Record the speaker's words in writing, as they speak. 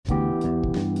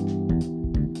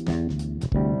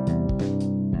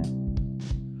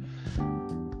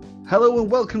Hello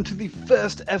and welcome to the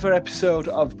first ever episode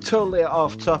of Totally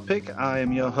Off Topic. I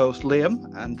am your host Liam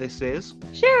and this is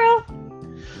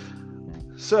Cheryl.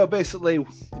 So basically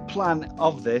the plan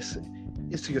of this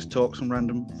is to just talk some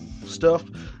random stuff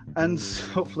and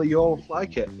hopefully you'll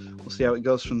like it. We'll see how it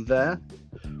goes from there.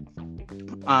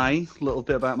 A little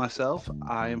bit about myself.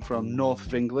 I am from north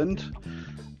of England.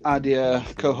 Our dear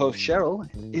co-host Cheryl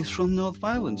is from North of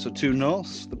Ireland. So two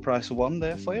norths, the price of one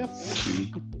there for you.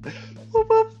 Whoop,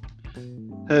 whoop.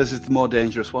 Hers is the more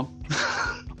dangerous one.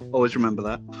 Always remember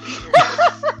that.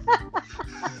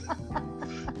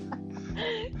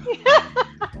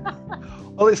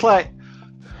 Well, it's like...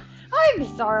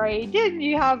 I'm sorry. Didn't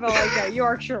you have a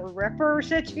Yorkshire Ripper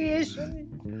situation?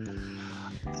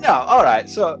 No, alright,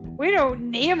 so... We don't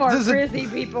name our crazy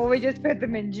people, we just put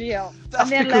them in jail. That's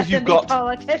and then because let them be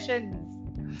politicians.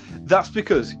 That's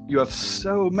because you have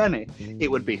so many, it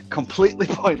would be completely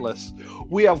pointless.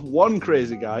 We have one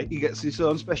crazy guy, he gets his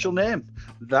own special name.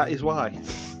 That is why.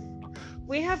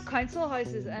 We have council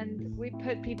houses and we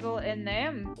put people in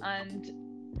them and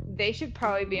they should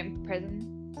probably be in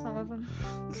prison, some of them.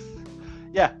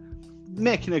 Yeah,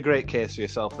 making a great case for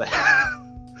yourself there.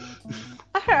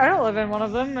 I don't live in one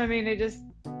of them, I mean, it just...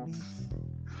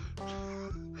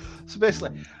 So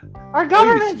basically... Our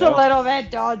government's a little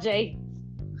bit dodgy.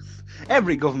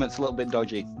 Every government's a little bit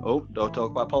dodgy. Oh, don't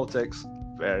talk about politics.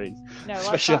 Very. No,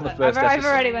 especially on the first I've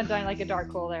already went down like a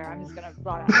dark hole there. I'm just gonna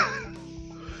blot out.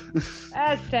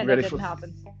 Let's pretend that didn't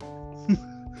happen.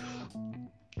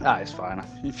 It's fine.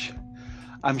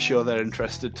 I'm sure they're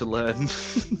interested to learn.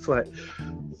 It's like,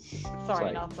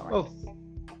 sorry, not sorry.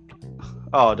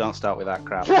 Oh, don't start with that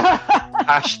crap.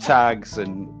 Hashtags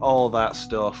and all that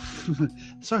stuff.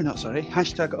 Sorry, not sorry.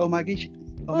 Hashtag oh my gosh.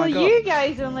 Oh my God. You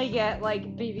guys only get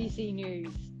like BBC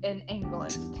News in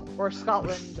England or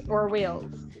Scotland or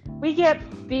Wales. We get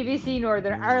BBC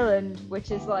Northern Ireland, which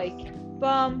is like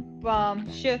bomb,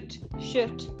 bomb, shoot,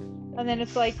 shoot, and then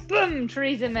it's like boom,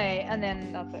 Theresa May, and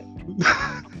then that's it.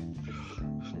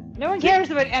 No one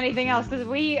cares about anything else because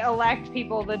we elect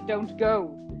people that don't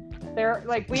go. They're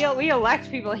like we elect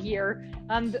people here,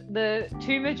 and the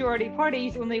two majority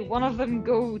parties, only one of them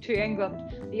go to England.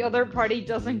 The other party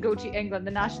doesn't go to England.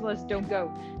 The Nationalists don't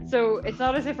go. So it's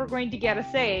not as if we're going to get a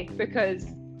say because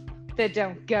they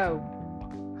don't go.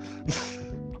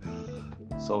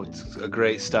 So it's a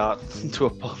great start to a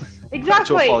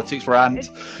politics rant.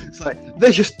 It's like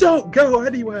they just don't go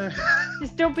anywhere.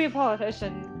 Just don't be a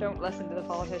politician. Don't listen to the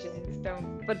politicians.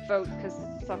 But vote because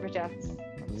suffragettes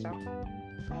and stuff.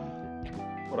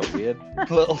 What a weird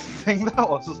little thing that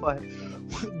was. It's like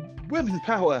women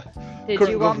power. Did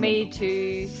you want me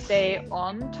to stay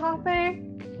on topic?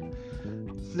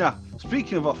 No.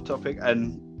 Speaking of off topic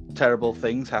and terrible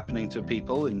things happening to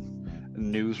people and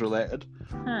news related,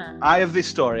 I have this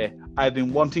story I've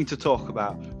been wanting to talk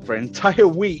about for an entire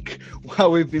week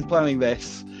while we've been planning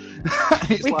this.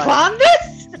 Planned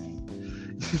this?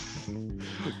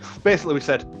 Basically, we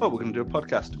said, we're going to do a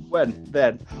podcast. When?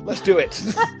 Then. Let's do it.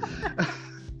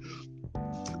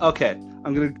 Okay,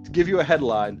 I'm going to give you a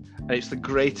headline, and it's the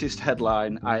greatest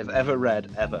headline I have ever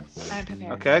read, ever. I'm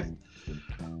prepared. Okay?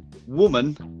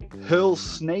 Woman hurls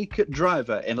snake at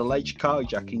driver in alleged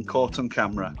carjacking caught on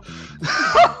camera.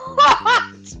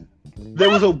 What?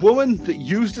 There was a woman that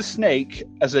used a snake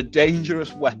as a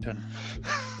dangerous weapon.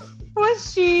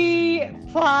 Was she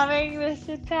planning this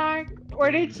attack,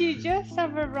 or did she just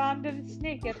have a random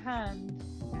snake at hand?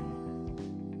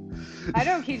 I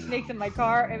don't keep snakes in my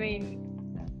car. I mean...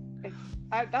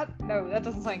 that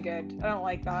doesn't sound good. I don't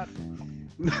like that.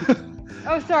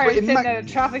 Oh, sorry, it's in the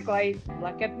traffic light.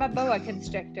 Look at my boa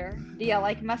constrictor. Do you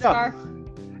like my scarf?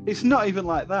 It's not even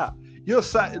like that. You're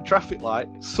sat at a traffic light,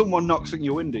 someone knocks on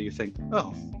your window, you think,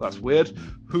 oh, that's weird.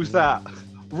 Who's that?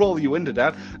 Roll your window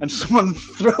down, and someone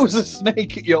throws a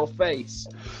snake at your face.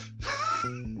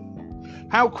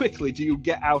 How quickly do you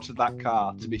get out of that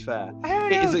car, to be fair? I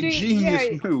don't know. It is a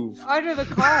genius move. Out of the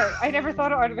car. I never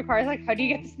thought of out of the car. I was like, how do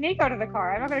you get the snake out of the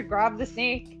car? I'm not going to grab the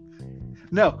snake.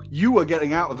 No, you were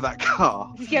getting out of that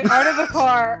car. Just get out of the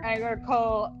car and I'm going to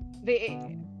call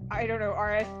the, I don't know,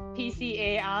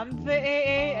 RSPCA and the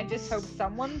AA and just hope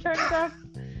someone turns up.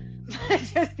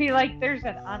 Just be like, there's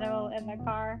an animal in the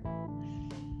car.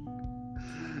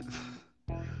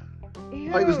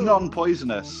 Oh, it was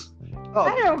non-poisonous. Oh,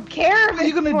 I don't care if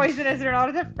it's poisonous or not.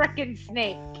 It's a frickin'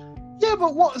 snake. Yeah,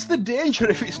 but what's the danger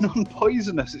if it's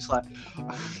non-poisonous? It's like...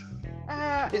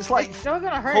 it's like still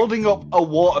gonna hurt. Holding up a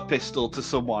water pistol to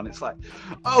someone. It's like,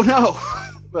 oh no!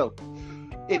 Well,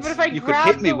 yeah, but if I you grab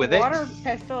could hit me the with water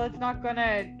pistol, it's not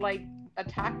gonna, like,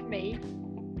 attack me.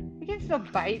 You can still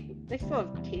bite. They still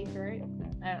have teeth, right?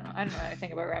 I don't know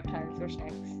anything about reptiles or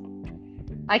snakes.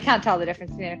 I can't tell the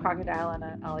difference between a crocodile and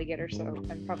an alligator, so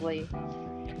I'm probably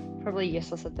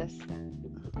useless at this.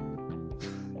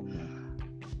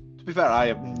 To be fair, I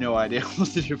have no idea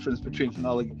what's the difference between an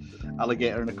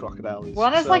alligator and a crocodile is.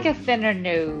 One is like a thinner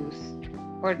nose,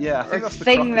 or Yeah, I think or that's the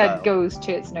thing that crocodile. goes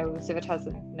to its nose if it has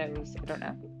a nose. I don't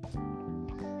know.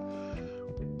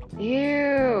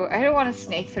 Ew! I don't want a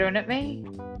snake thrown at me.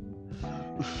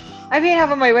 I've been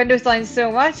having my windows down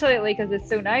so much lately because it's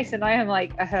so nice, and now I'm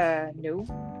like, no.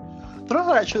 There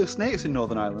are actually snakes in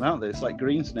Northern Ireland, aren't there? It's like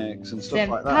green snakes and stuff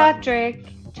St. like that. Patrick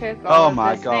took Oh all of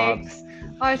my the God. snakes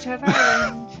out of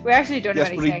Ireland. We actually don't have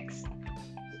Yes, any but he- snakes.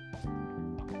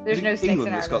 There's no snakes in England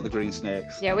Ireland. that's got the green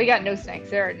snakes. Yeah, we got no snakes.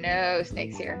 There are no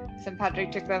snakes here. St.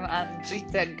 Patrick took them and See?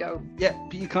 said go. Yeah,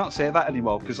 but you can't say that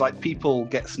anymore because like people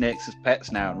get snakes as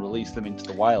pets now and release them into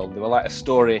the wild. They were like a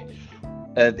story.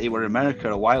 They were in America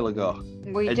a while ago.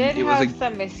 We And did it was have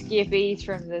some escapees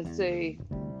from the zoo.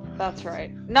 That's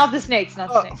right. Not the snakes, not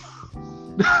the Oh. snakes.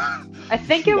 I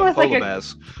think it What, was like polar a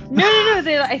bears. no.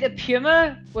 The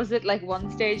puma was at like one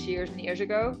stage years and years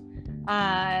ago, when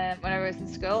I was in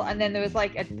school, and then there was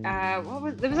like there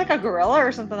was like a gorilla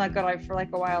or something that got out for like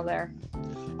a while there.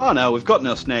 Oh no, we've got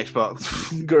no snakes, but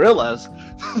gorillas,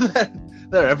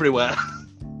 they're everywhere.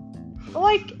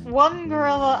 Like one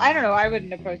gorilla, I don't know. I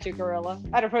wouldn't approach a gorilla.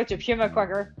 I'd approach a puma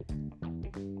quicker.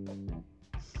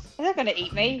 They're not gonna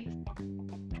eat me.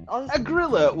 A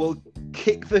gorilla will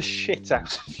kick the shit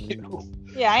out of you.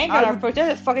 Yeah, I ain't I gonna would- approach it.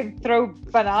 Just fucking throw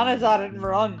bananas at it and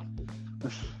run.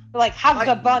 Like, have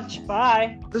the bunch,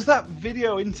 bye. There's that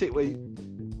video, isn't it, where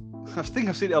I think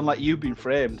I've seen it on like You've Been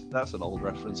Framed. That's an old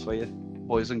reference for you,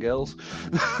 boys and girls.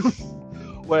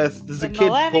 Where there's a kid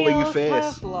pulling your millennials face.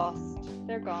 have lost.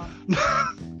 They're gone.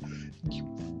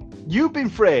 You've Been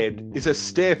Framed is a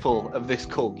staple of this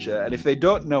culture, and if they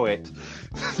don't know it,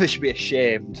 they should be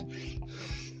ashamed.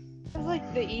 It's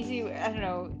like the easy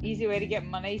way to get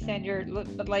money. Send your,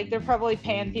 but like they're probably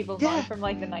paying people now Yeah. from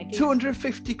like the 90s.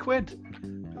 250 quid.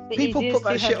 The people easiest put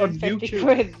that shit on 250 YouTube.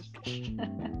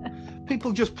 quid.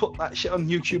 People just put that shit on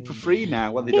YouTube for free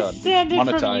now. What they Just done? send it from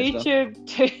Monetise them. YouTube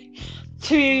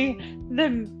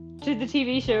to the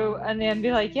TV show and then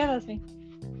be like, yeah, that's me.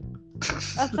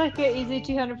 That's like an easy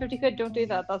 250 quid. Don't do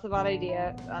that. That's a bad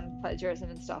idea and plagiarism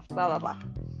and stuff. Blah blah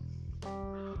blah.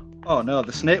 Oh no,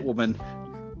 the Snake Woman.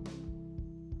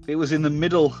 It was in the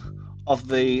middle of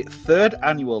the 3rd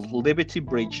annual Liberty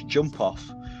Bridge Jump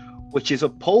Off, which is a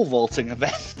pole vaulting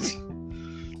event.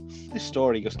 This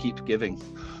story just keeps giving.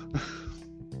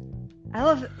 I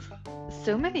love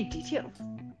so many details.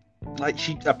 Like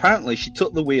she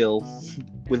took the wheel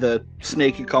with a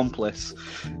snake accomplice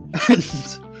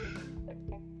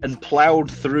and ploughed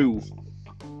through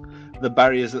the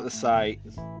barriers at the site,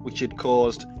 which had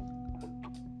caused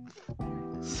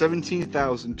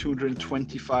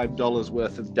 $17,225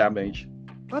 worth of damage.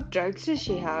 What drugs does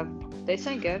she have? They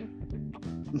sound good.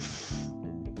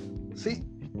 See,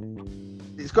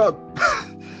 it's got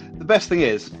the best thing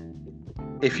is,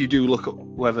 if you do look up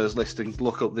whoever's listening,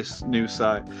 look up this news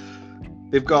site.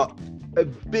 They've got a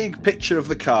big picture of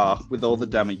the car with all the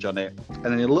damage on it, and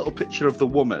then a little picture of the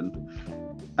woman,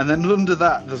 and then under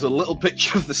that there's a little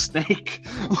picture of the snake.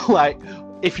 Like,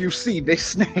 if you see this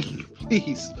snake,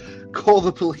 please call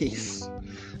the police.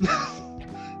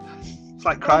 It's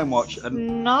like Crime Watch,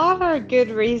 and Not a good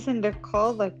reason to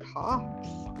call the cops.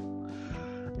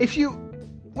 if you,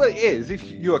 well, it is if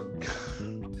you're.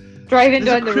 Driving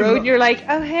There's a down the criminal- road, you're like,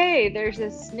 oh hey, there's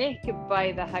a snake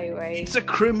by the highway. It's a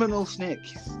criminal snake.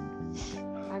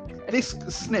 This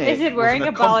snake. Is it wearing was a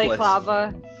an accomplice.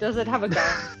 balaclava? Does it have a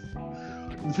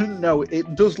gun? No,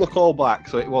 it does look all black,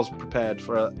 so it was prepared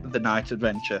for the night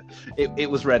adventure. It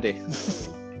was ready.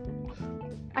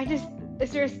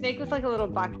 Is there a snake with like a little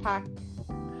backpack?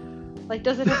 Like,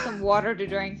 does it have some water to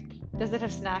drink? Does it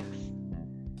have snacks?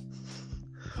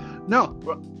 No,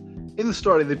 in the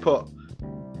story they put,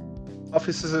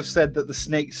 officers have said that the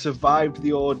snake survived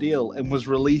the ordeal and was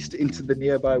released into the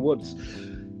nearby woods.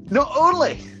 Not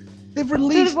only, they've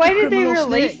released Then why the did they criminal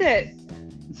release snake. it?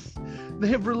 They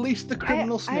have released the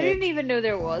criminal snake. I didn't even know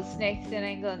there was snakes in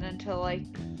England until like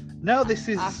No, this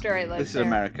is after I lived this is there.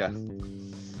 America,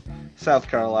 South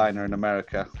Carolina in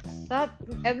America. That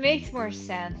it makes more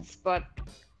sense, but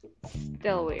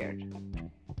still weird.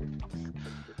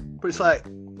 But it's like,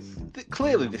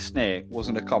 clearly the snake was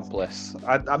an accomplice.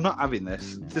 I'm not having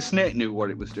this. The snake knew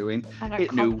what it was doing. An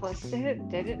It knew. accomplice did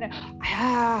it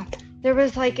know? There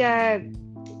was like a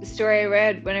story I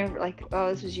read whenever, like,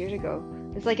 this was years ago.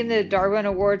 It's like in the Darwin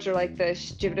Awards or like the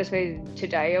Stupidest Way to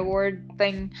Die award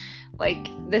thing. Like,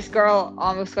 this girl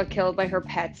almost got killed by her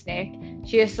pet snake.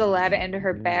 she used to let it into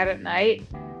her bed at night,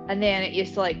 and then it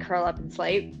used to like curl up and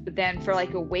sleep. But then for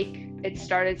like a week, it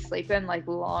started sleeping like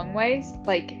long ways,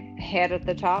 like head at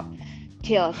the top,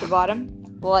 tail at the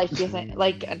bottom, like you think,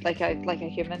 like a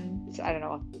human. I don't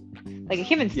know, like a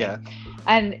human snake. Yeah.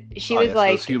 And she was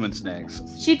like, those human snakes.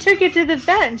 she took it to the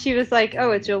vet, and she was like,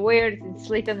 "Oh, it's real weird. It's been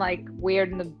sleeping like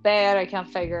weird in the bed. I can't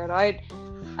figure it out."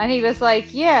 And he was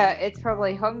like, "Yeah, it's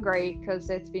probably hungry because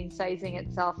it's been sizing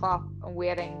itself up and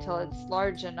waiting till it's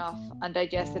large enough and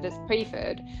digested its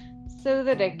pre-food so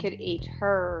that it could eat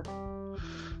her."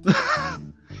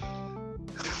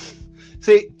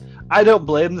 See, I don't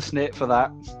blame the snake for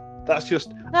that. That's just,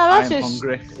 No, that's I'm just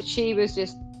hungry. she was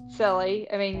just silly.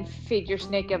 I mean, feed your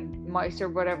snake a mouse or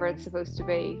whatever it's supposed to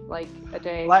be, like a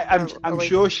day. Like, or I'm a week.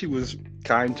 sure she was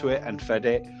kind to it and fed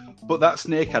it, but that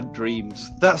snake had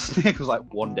dreams. That snake was like,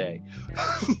 one day.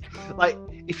 Like,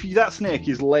 that snake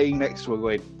is laying next to her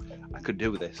going, I could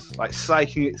do this. Like,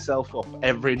 psyching itself up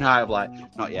every night. I'm like,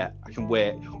 not yet. I can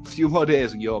wait. A few more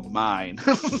days and you're mine.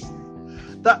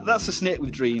 That's a snake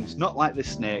with dreams, not like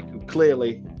this snake who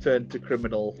clearly turned to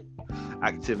criminal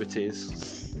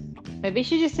activities. Maybe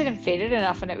she just didn't feed it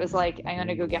enough, and it was like, I'm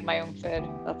gonna go get my own food.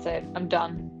 That's it. I'm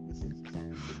done.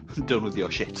 I'm done with your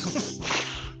shit.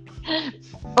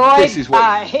 Oh, This is what-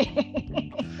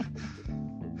 I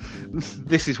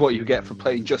This is what you get for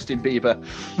playing Justin Bieber.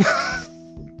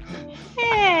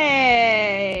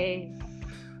 Hey!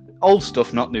 Old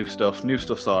stuff, not new stuff. New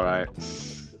stuff's alright.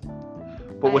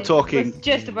 But we're I talking was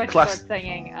just about to class- start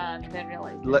singing and then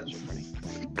realized. Let-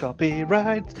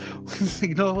 copyright.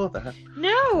 Ignore that.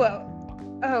 No!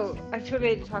 Oh, I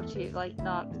totally had to talk to you, like,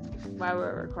 not while we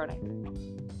were recording.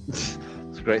 It's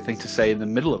a great thing to say in the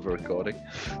middle of a recording.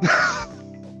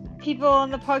 People on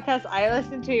the podcast I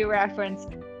listen to reference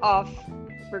off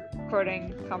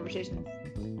recording conversations.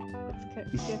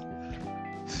 It's good.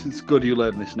 It's good you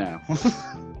learn this now.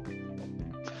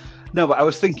 No, but I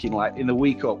was thinking, like, in the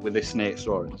week up with this snake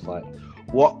story, it's like,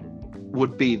 what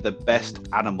would be the best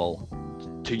animal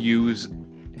to use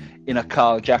in a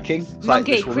carjacking? It's like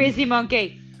Monkey, this woman- crazy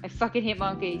monkey. I fucking hate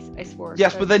monkeys, I swore.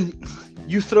 Yes, but then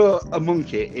you throw a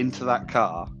monkey into that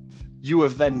car, you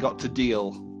have then got to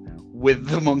deal with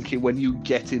the monkey when you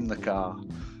get in the car.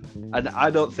 And I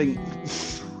don't think...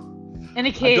 In a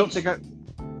I cage. don't think I...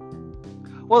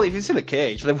 Well, if it's in a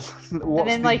cage, then what's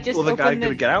then, the like, just other guy open going to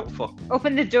the- get out for?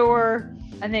 Open the door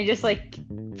and then just like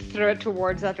throw it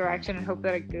towards that direction and hope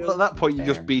that it goes. Well, at that point, you're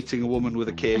there. just beating a woman with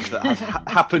a cage that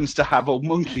happens to have a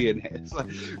monkey in it. It's like,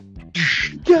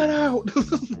 get out!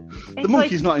 The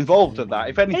monkey's not involved in that.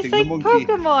 If anything, It's like the monkey...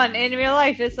 Pokemon in real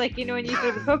life. It's like, you know, when you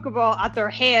throw the Pokeball at their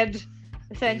head,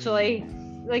 essentially,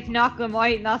 like knock them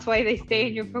out, and that's why they stay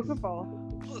in your Pokeball.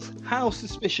 How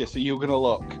suspicious are you going to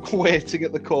look waiting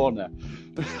at the corner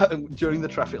during the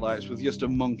traffic lights with just a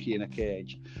monkey in a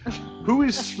cage? Who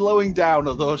is slowing down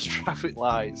at those traffic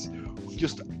lights?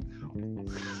 Just...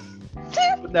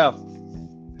 But no.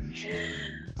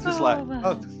 It's just like, man.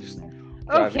 oh, just drive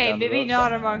it Okay, down the maybe road.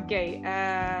 not a monkey.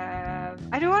 I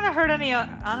don't want to hurt any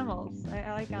animals.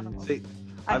 I like animals. See,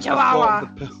 A I've chihuahua.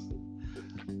 thought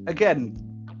again,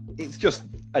 it's just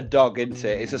a dog, isn't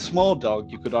it? It's a small dog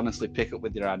you could honestly pick up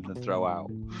with your hand and throw out.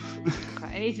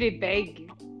 It needs to be big.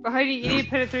 But how do you need to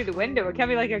put it through the window? It can't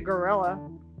be like a gorilla.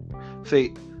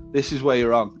 See, this is where you're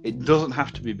wrong. It doesn't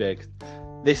have to be big.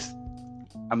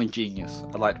 I'm ingenious.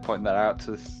 I'd like to point that out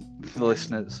to the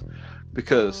listeners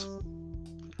because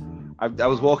I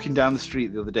was walking down the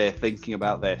street the other day thinking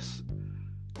about this,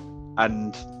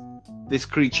 and this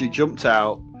creature jumped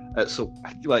out at some,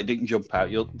 like, didn't jump out.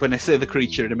 When I say the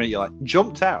creature in a minute, you're like,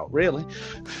 jumped out, really?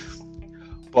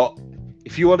 But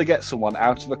if you want to get someone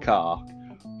out of a car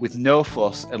with no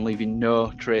fuss and leaving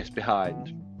no trace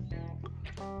behind,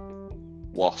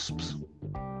 wasps.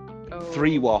 Oh,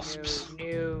 3 wasps.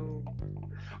 No.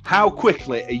 How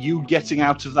quickly are you getting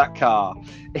out of that car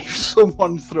if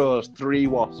someone throws 3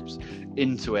 wasps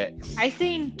into it? I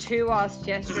seen 2 wasps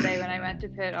yesterday when I went to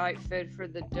put out food for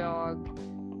the dog.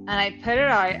 And I put it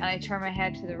out and I turned my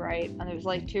head to the right and there was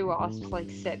like 2 wasps like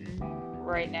sitting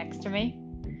right next to me.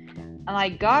 And I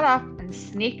got up and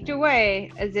sneaked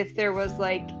away as if there was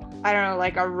like, I don't know,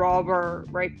 like a robber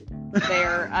right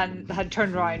there and had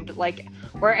turned around, like,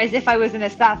 or as if I was in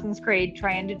Assassin's Creed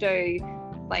trying to do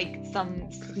like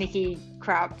some sneaky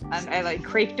crap, and I like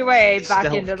creeped away back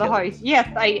Stealth into the kill. house.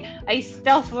 Yes, I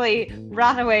stealthily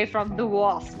ran away from the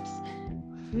wasps.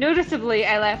 Noticeably,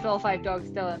 I left all 5 dogs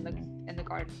still in the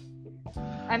garden.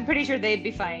 I'm pretty sure they'd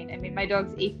be fine. I mean, my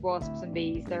dogs eat wasps and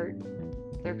bees. They're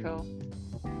cool.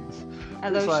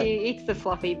 Although like- she eats the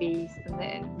fluffy bees, and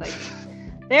then like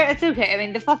It's okay. I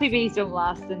mean, the fluffy bees don't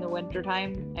last in the winter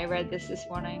time. I read this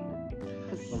morning.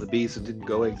 Well, the bees didn't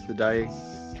going, they're dying.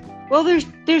 Well, there's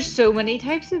so many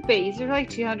types of bees. There's like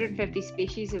 250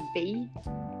 species of bee.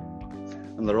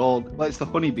 And they're all, well, it's the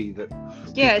honeybee that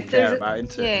Yeah, people care about,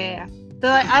 isn't it? yeah. So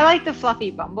like, I like the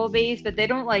fluffy bumblebees, but they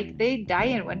die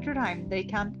in wintertime. They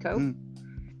can't cope.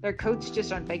 Their coats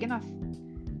just aren't big enough.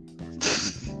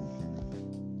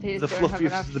 They The just don't have fluffiest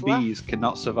enough of the fluff. bees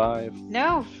cannot survive.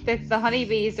 No, the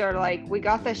honeybees are like, we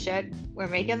got this shit. We're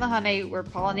making the honey. We're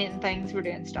pollinating things. We're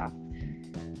doing stuff.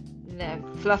 And the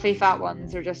fluffy fat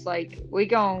ones are just like, we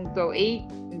gon' go eat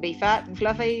and be fat and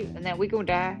fluffy, and then we gon'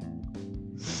 die.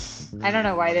 I don't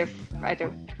know why I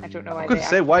don't know why I could they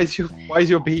say, why is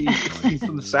your bee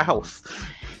from the south?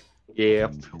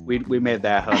 Yeah, we made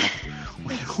that honey.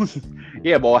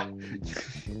 Yeah, boy.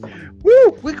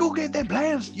 Woo! We go get them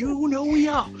plans. You know we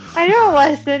are. I don't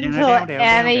listen to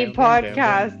any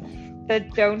podcast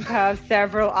that don't have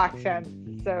several accents.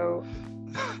 So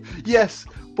Yes,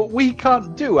 but we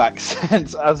can't do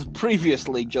accents as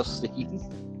previously just seen.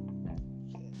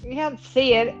 you can't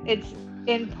see it. It's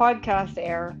in podcast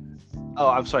air. Oh,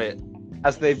 I'm sorry.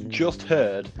 As they've just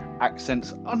heard,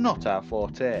 accents are not our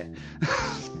forte.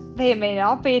 They may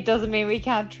not be. It doesn't mean we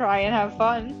can't try and have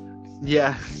fun.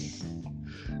 Yeah.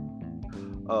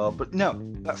 But no,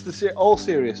 that's all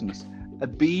seriousness.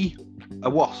 A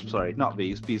wasp, sorry, not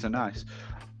bees. Bees are nice.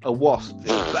 A wasp, the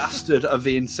bastard of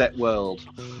the insect world.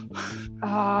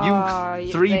 Oh,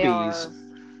 Three they bees. are.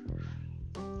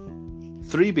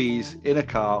 3 bees in a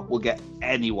car will get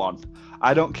anyone.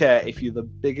 I don't care if you're the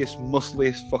biggest,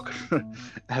 muscliest fucker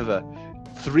ever.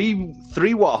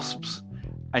 Three wasps,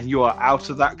 and you are out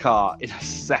of that car in a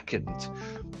second.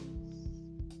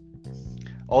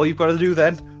 All you've got to do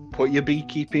then, put your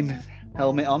beekeeping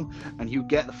helmet on, and you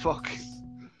get the fuck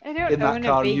I don't in that own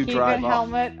car a and you beekeeping drive off.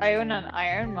 helmet. I own an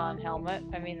Iron Man helmet.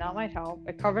 I mean, that might help.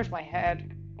 It covers my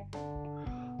head.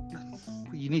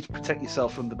 You need to protect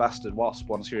yourself from the bastard wasp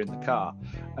once you're in the car.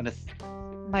 And if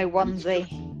My onesie.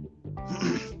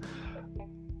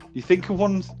 you think of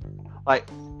one, like,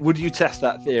 would you test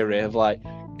that theory of like,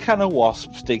 can a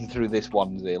wasp sting through this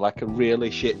onesie, like a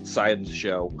really shit science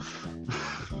show?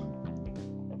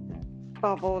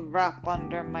 Bubble wrap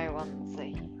under my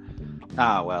onesie.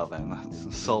 Ah, well then,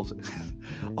 that solves it.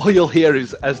 All you'll hear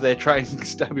is as they're trying to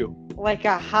stab you. Like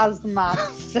a hazmat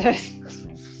suit.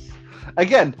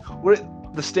 Again, we're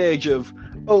at the stage of,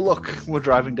 oh look, we're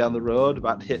driving down the road,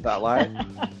 about to hit that light.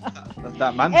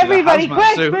 that man's Everybody, in a quick!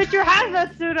 hazmat suit. Put your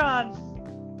hazmat suit on!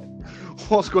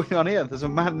 What's going on here? There's a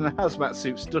man in a hazmat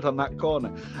suit stood on that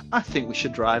corner. I think we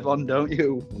should drive on, don't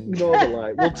you? Ignore the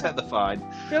light. We'll take the fine.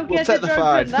 Don't We'll get the take the drugs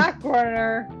fine. in that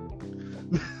corner.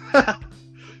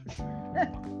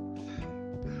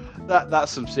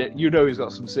 That's some shit. You know he's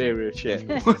got some serious shit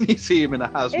when you see him in a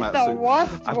hazmat It's the suit.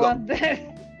 worst I've one.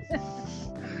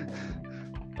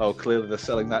 Oh, clearly they're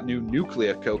selling that new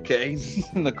nuclear cocaine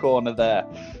in the corner there.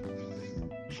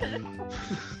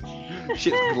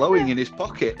 Shit's glowing in his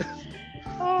pocket.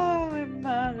 Oh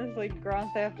man, it's like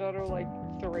Grand Theft Auto like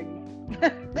 3.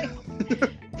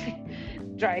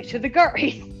 Drive to the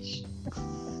garage.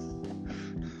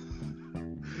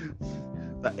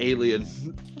 That alien.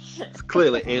 It's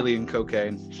clearly alien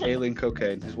cocaine. Alien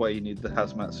cocaine is why you need the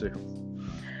hazmat suit.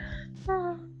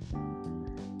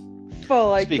 Full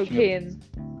like Speaking cocaine.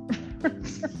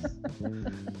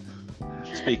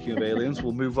 Speaking of aliens,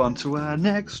 we'll move on to our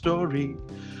next story.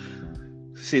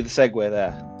 See the segue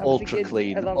there? That was a Ultra good-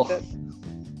 clean. I loved it.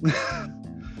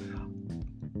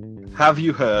 Have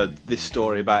you heard this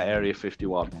story about Area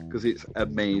 51? Because it's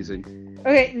amazing.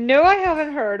 Okay, no, I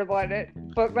haven't heard about it.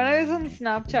 But when I was on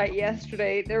Snapchat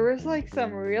yesterday, there was like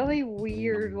some really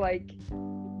weird like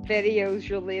videos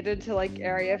related to like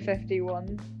Area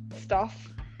 51 stuff.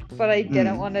 But I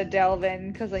didn't want to delve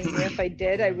in because I knew if I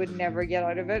did, I would never get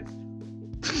out of it.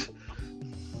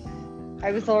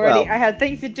 I had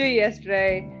things to do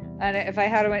yesterday, and if I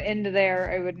had went into there,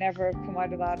 I would never come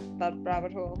out of that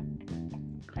rabbit hole.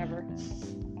 Ever.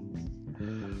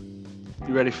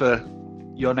 You ready for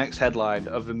your next headline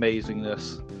of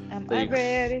amazingness? Am There I you go.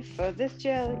 ready for this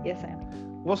jelly? Yes, I am.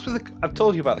 What's with the? I've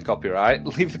told you about the copyright.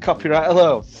 Leave the copyright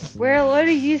alone. We're allowed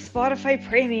to use Spotify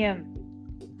Premium.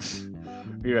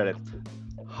 You ready?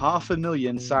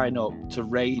 500,000 sign up to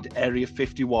raid Area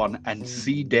 51 and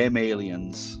see them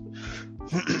aliens.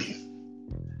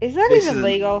 Is that This even is-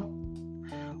 legal?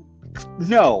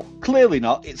 No, clearly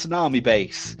not. It's an army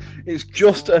base. It's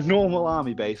just a normal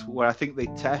army base where I think they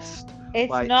test. It's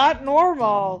like- not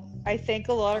normal. I think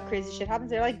a lot of crazy shit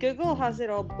happens there. Like Google has it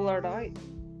all blurred out.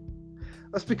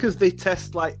 That's because they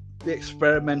test like the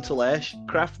experimental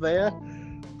aircraft there.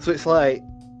 So it's like,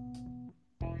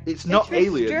 it's not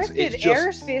aliens. Restricted It's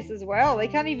just airspace as well. They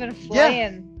can't even fly Yeah.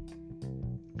 in.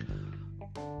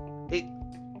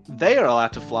 they are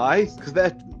allowed to fly because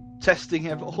they're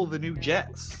testing all the new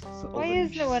jets. Why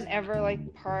is no one ever like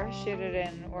parachuted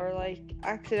in or like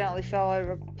accidentally fell out of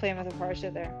a plane with a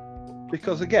parachute there?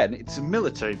 Because again, it's a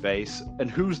military base, and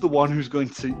who's the one who's going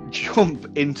to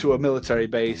jump into a military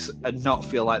base and not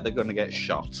feel like they're going to get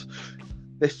shot?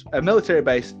 A military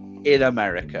base in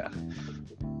America.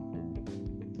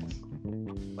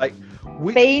 Like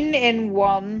Been in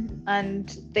one,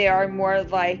 and they are more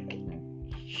like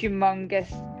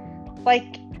humongous,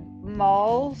 like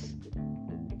malls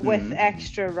with Mhm.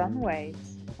 extra runways.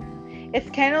 It's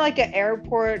kind of like an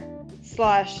airport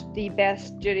 / the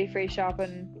best duty-free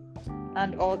shopping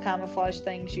and all camouflage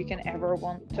things you can ever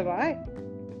want to buy.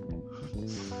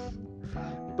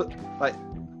 But like,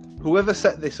 whoever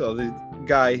set this up, the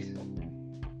guy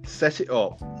set it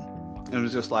up and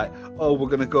was just like, "Oh, we're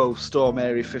gonna go storm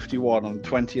Area 51 on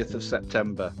 20th of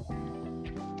September."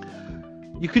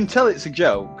 You can tell it's a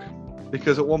joke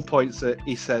because at one point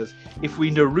he says, "If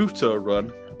we Naruto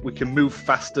run, we can move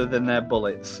faster than their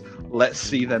bullets. Let's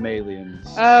see them aliens."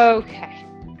 Okay.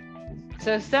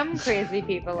 So some crazy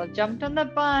people have jumped on the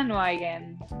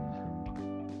bandwagon.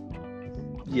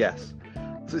 Yes.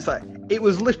 So it's like, it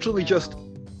was literally just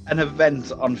an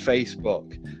event on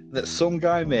Facebook that some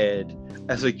guy made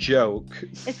as a joke.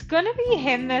 It's gonna be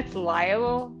him that's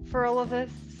liable for all of this,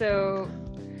 so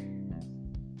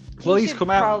Well, he's should come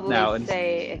out probably now and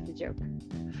say it's a joke.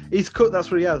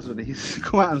 that's what he has. And he's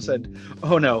come out and said,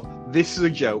 "Oh no, this is a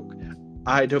joke.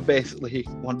 I'd have basically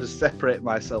wanted to separate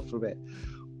myself from it."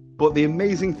 But the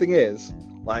amazing thing is,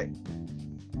 like,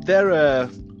 there are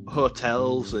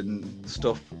hotels and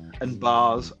stuff and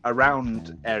bars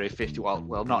around Area 51.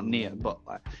 Well, not near, but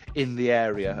like in the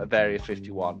area of Area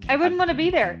 51. I wouldn't want to be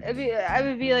there. I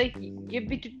would be like, you'd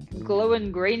be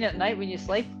glowing green at night when you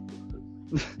sleep.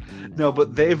 No,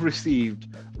 but they've received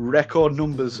record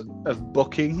numbers of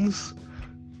bookings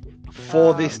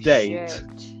for this date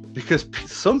Shit. because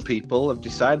some people have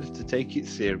decided to take it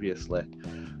seriously.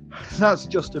 That's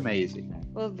just amazing.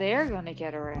 Well, they're gonna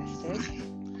get arrested.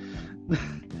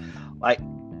 Like,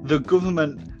 the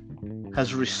government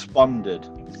has responded.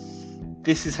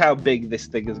 This is how big this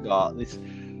thing has got.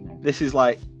 This is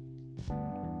like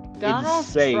Donald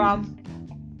insane. Trump.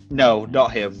 No,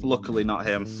 not him. Luckily, not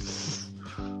him.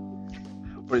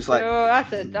 But it's like, Oh,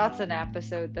 that's an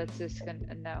episode that's just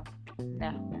gonna no.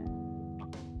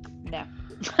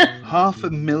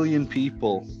 500,000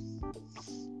 people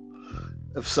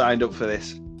have signed up for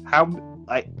this. How,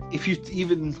 like, if you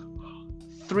even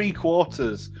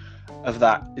 3/4 of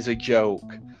that is a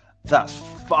joke, that's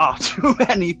far too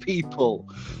many people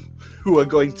who are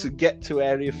going to get to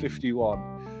Area 51.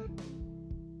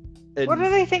 And What do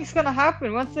they think's gonna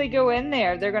happen once they go in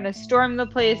there? They're gonna storm the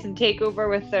place and take over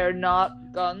with their not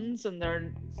guns and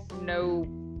their no.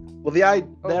 well, their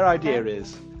Okay. idea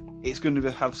is it's going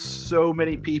to have so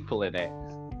many people in it.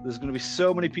 There's going to be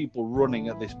so many people running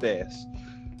at this base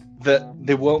that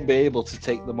they won't be able to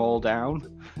take them all down,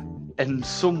 and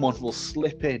someone will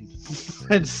slip in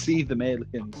and see them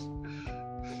aliens.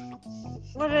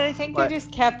 What do they think? Like- They're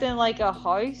just kept in like a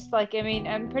house? Like, I mean,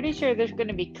 I'm pretty sure there's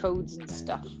gonna be codes and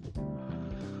stuff.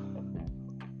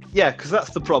 Yeah, because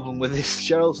that's the problem with this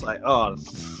show. It's like, oh,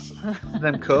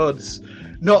 them codes.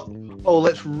 Not, oh,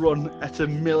 let's run at a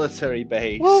military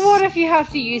base. Well, what if you have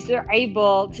to use their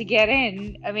eyeball to get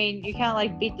in? I mean, you can't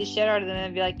like beat the shit out of them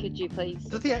and be like, could you please?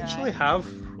 Do they actually have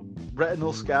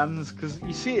retinal scans? Because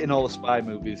you see it in all the spy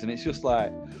movies, and it's just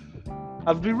like,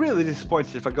 I'd be really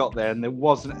disappointed if I got there and there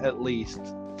wasn't at least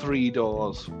 3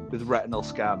 doors with retinal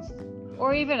scan.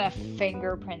 Or even a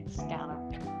fingerprint scanner.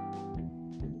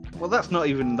 Well, that's not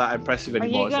even that impressive Are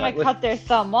anymore. you gonna It's like, cut their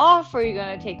thumb off? Or are you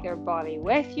gonna take their body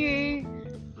with you?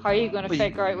 How are you gonna Well,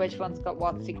 figure out which one's got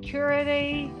what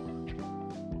security?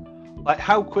 like,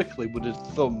 how quickly would a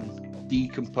thumb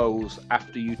decompose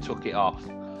after you took it off?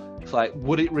 It's like,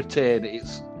 would it retain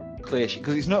its clear sheet?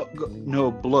 Because it's not got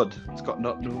no blood. It's got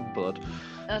no blood.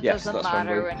 That Yes, doesn't that's what I'm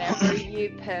matter doing. whenever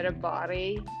you put a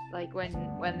body, like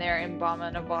when they're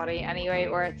embalming a body anyway,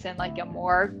 or it's in like a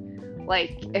morgue.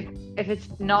 Like if it's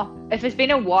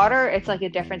been in water, it's like a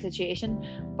different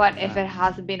situation. But if it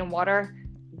hasn't been in water,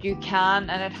 you can,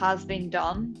 and it has been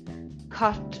done,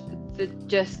 cut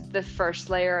just the first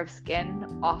layer of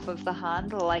skin off of the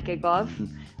hand like a glove,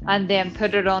 and then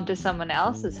put it onto someone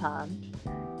else's hand,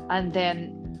 and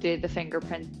then do the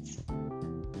fingerprints.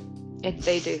 If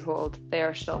they do hold, they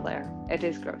are still there. It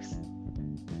is gross.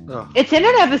 Oh. It's in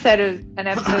an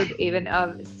episode even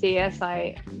of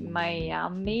CSI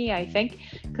Miami, I think,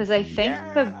 Because I think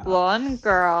the blonde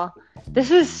girl. This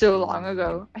was so long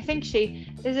ago. I think she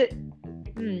is it.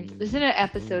 It was in an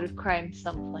episode of Crime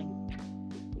Something.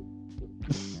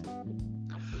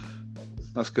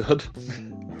 That's good.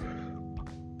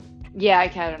 Yeah, I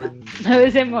can't remember. I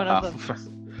was in one of them.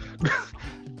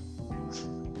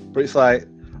 But it's like,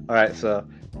 all right, so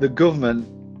the government,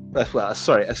 a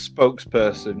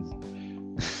spokesperson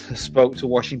spoke to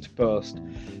Washington Post,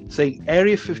 saying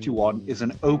Area 51 is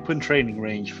an open training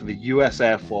range for the US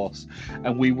Air Force,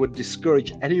 and we would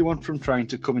discourage anyone from trying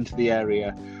to come into the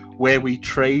area where we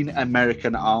train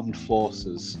American armed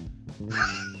forces.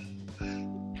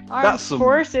 Armed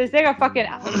forces? They got fucking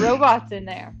robots in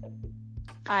there.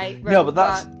 No, but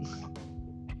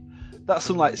that's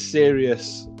some like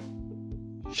serious,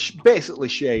 basically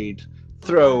shade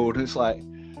thrown. It's like,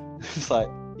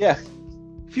 yeah.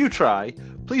 If you try,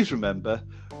 please remember,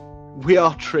 we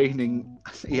are training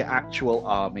the actual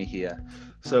army here,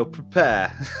 so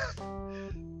prepare.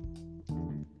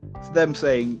 It's them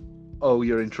saying, "Oh,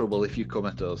 you're in trouble if you come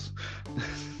at us."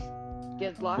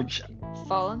 Good luck,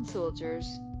 fallen soldiers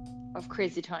of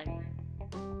Crazy Town.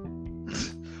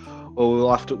 Well,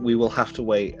 we will have to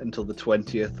wait until the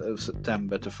 20th of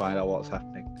September to find out what's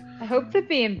happening. I hope the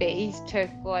B&Bs took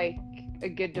like a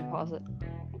good deposit.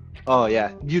 Oh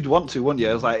yeah, you'd want to, wouldn't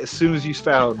you? It's like, as soon as you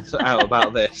found out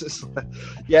about this, it's like,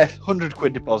 yeah,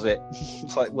 £100 deposit.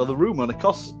 It's like, well, the room only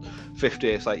costs 50.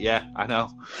 It's like, yeah, I know.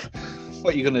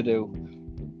 What are you gonna do?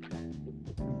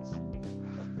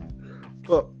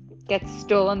 But get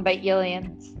stolen by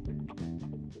aliens.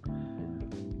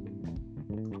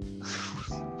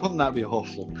 Wouldn't that be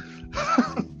awful?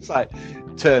 It's like,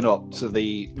 turn up to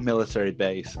the military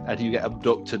base and you get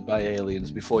abducted by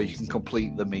aliens before you can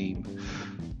complete the meme.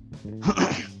 You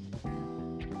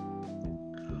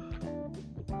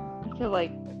could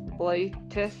like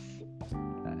Bluetooth,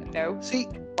 See,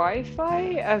 Wi-Fi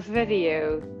a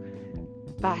video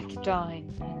back down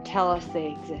and tell us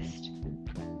they exist.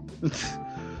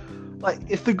 Like,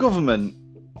 if the government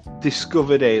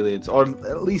discovered aliens, or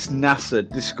at least NASA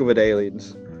discovered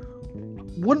aliens,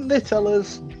 wouldn't they tell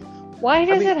us? Why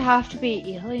does it have to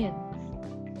be aliens?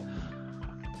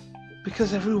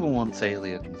 Because everyone wants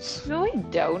aliens. No, I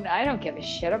don't. I don't give a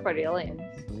shit about aliens.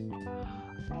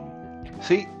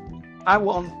 See, I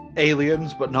want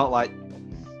aliens, but not like.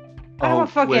 I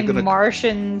want fucking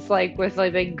Martians, like with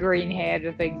like big green head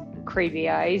with big creepy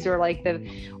eyes, or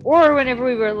whenever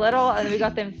we were little and we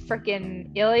got them freaking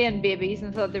alien babies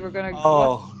and thought they were gonna.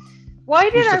 Oh. Why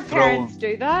did our parents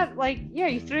do that? Like, yeah,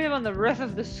 you threw them on the roof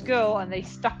of the school and they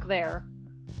stuck there.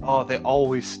 Oh, they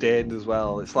always stayed as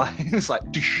well. It's like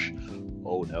dish.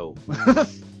 Oh no.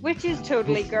 Which is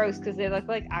totally gross because they look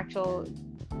like actual,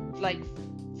 like,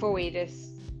 foetus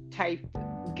type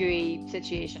gooey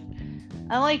situation.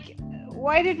 And like,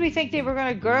 why did we think they were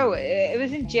gonna grow? It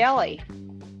was in jelly.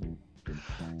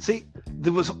 See,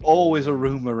 there was always a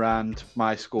room around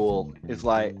my school. It's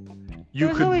like you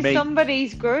could always make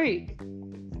somebody's group.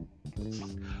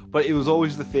 But it was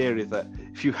always the theory that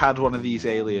if you had one of these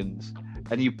aliens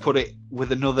and you put it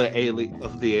with another alien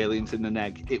of the aliens in an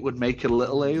egg, it would make a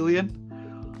little alien.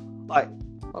 Like,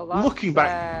 well, looking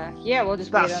back, yeah, we'll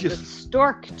just wait on the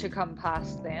stork to come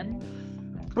past then.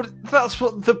 But that's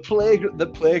what the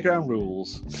playground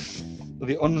rules,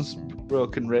 the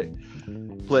unbroken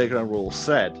playground rules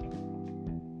said,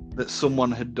 that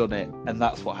someone had done it, and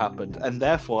that's what happened, and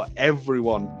therefore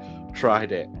everyone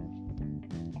tried it,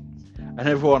 and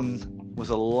everyone was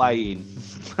a lying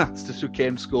bastard who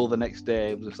came to school the next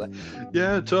day. It was just like,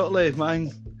 yeah, totally,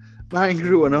 mine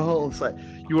grew and all. It's like,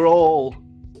 you were all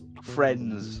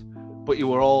friends, but you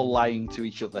were all lying to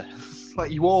each other.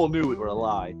 Like, you all knew it were a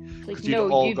lie. Like,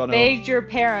 no, you begged your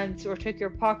parents or took your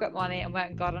pocket money and went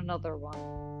and got another one.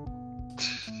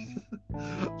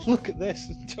 Look at this,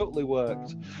 it totally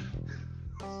worked.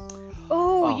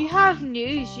 Oh, you have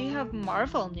news. You have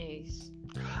Marvel news.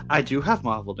 I do have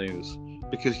Marvel news,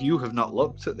 because you have not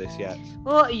looked at this yet.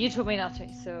 Well, you told me not to,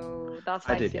 so that's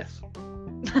how I did, yes.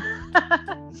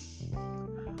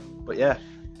 But yeah,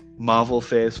 Marvel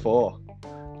Phase 4.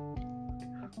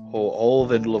 All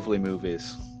the lovely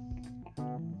movies.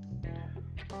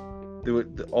 They were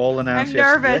all announced. I'm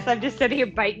nervous. Yesterday. I'm just sitting here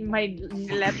biting my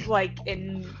lip, like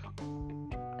in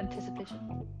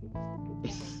anticipation.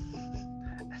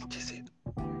 Anticipation.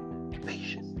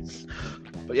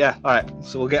 But yeah, all right.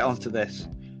 So we'll get on to this.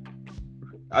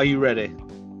 Are you ready?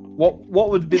 What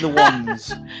would be the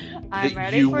ones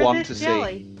that you want to see?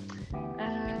 I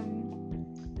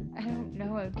don't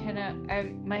know. I'm kind of.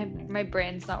 My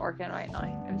brain's not working right now.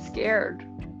 I'm scared.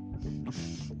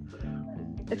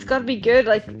 It's got to be good.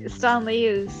 Like Stan Lee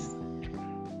is.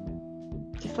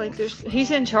 Just like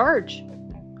he's in charge.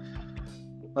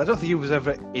 I don't think he was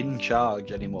ever in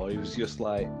charge anymore. He was just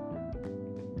like,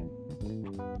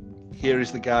 here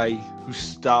is the guy who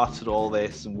started all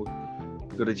this, and we're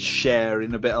going to share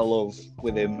in a bit of love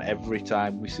with him every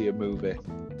time we see a movie.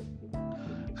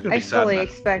 It's gonna I be sad, fully man.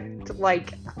 expect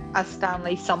like a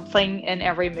Stanley something in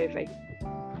every movie.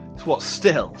 It's what,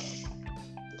 still?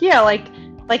 Yeah, like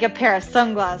a pair of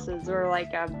sunglasses or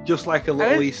like a. Just like a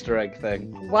little Easter egg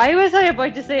thing. Why was I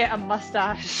about to say a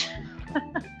mustache?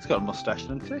 He's got a mustache,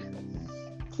 doesn't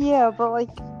he? Yeah, but like.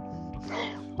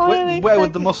 Where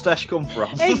would the mustache come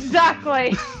from?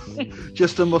 Exactly.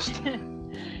 Just a mustache.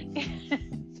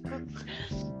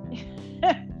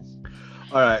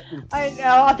 All right. I know.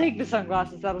 I'll take the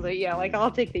sunglasses. That'll do. Yeah, like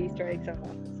I'll take the Easter egg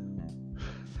sunglasses.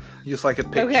 Just like a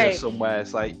picture Okay. somewhere.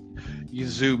 It's like you're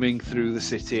zooming through the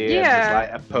city. Yeah. And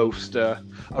there's like a poster,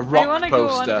 a I rock want to go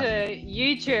poster. onto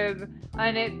YouTube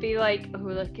and it'd be like, oh,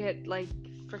 look at like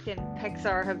freaking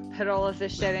Pixar have put all of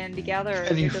this shit in together.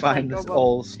 And you they're just find like, this oh, well,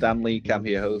 all Stan Lee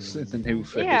cameos in the new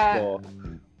Phase Yeah. 4.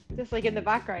 just like in the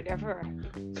background everywhere.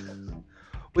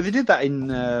 Well, they did that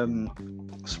in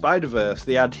Spider-Verse.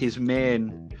 They had his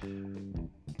main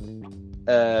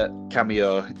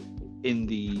cameo in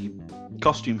the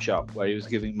costume shop where he was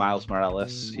giving Miles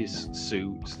Morales his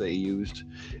suit that he used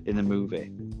in the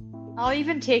movie. I'll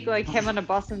even take like him on a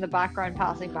bus in the background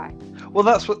passing by. Well,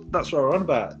 that's what we're on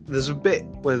about. There's a bit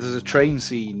where there's a train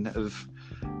scene of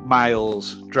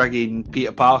Miles dragging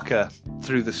Peter Parker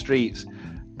through the streets,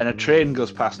 and a train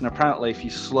goes past, and apparently if you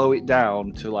slow it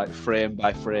down to like frame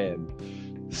by frame,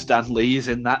 Stan Lee's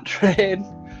in that train.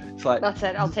 It's like, That's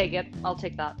it. I'll take it. I'll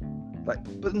take that.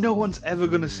 but no one's ever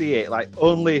going to see it. Like,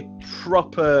 only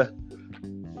proper,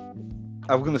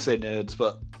 I'm going to say nerds,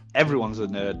 but everyone's a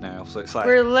nerd now. So it's like,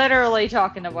 We're literally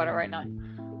talking about it right now.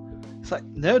 it's like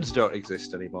nerds don't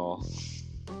exist anymore.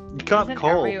 You can't Isn't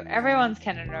call. everyone's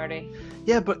kind of nerdy.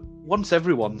 Yeah, but once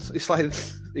everyone's, it's like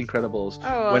Incredibles.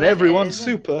 Oh, well, When then it everyone's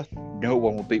isn't. super, no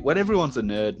one will be. When everyone's a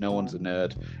nerd, no one's a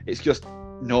nerd. It's just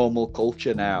normal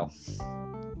culture now.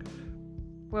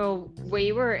 Well,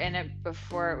 we were in it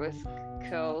before it was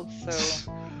cool,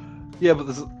 so Yeah, but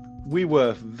we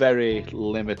were very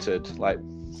limited. Like,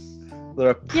 there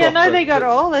are yeah. Now proper- they got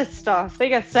all this stuff. They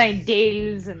got signed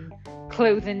deals and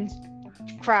clothing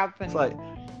crap and It's like,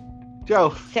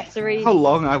 Joe, accessories. how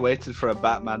long I waited for a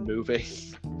Batman movie.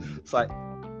 It's like,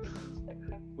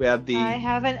 we had the. I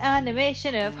have an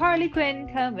animation of Harley Quinn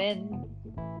coming.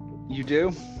 You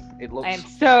do? It looks. I am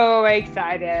so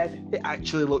excited. It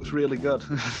actually looks really good.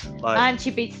 Like, And she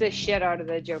beats the shit out of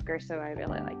the Joker, so I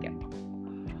really like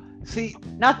it. see,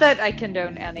 Not that I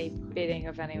condone any beating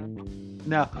of anyone.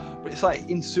 no, but it's like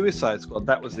in Suicide Squad,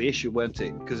 that was the issue, weren't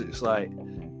it? Because it's like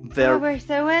Oh, they're we're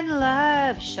so in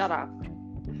love. Shut up.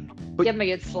 But- Give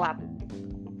me a good slap.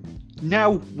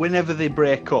 now whenever they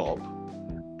break up,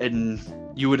 and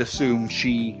you would assume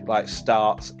she like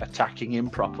starts attacking him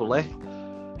properly.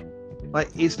 Like,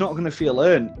 it's not going to feel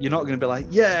earned. You're not going to be like,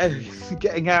 yeah,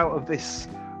 getting out of this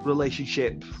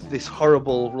relationship, this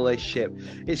horrible relationship.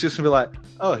 It's just going to be like,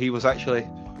 oh, he was actually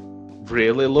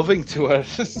really loving to her.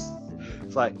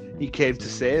 It's like he came to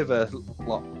save her,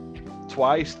 what,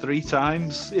 twice, 3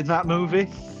 times in that movie.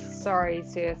 Sorry,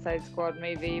 Suicide Squad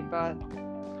movie, but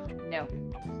no.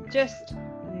 Just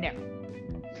no.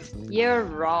 You're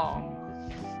wrong.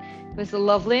 It was a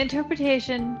lovely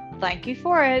interpretation. Thank you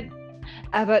for it.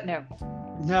 But no.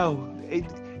 No,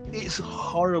 it's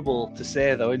horrible to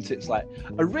say though, isn't it? It's like,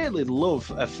 I really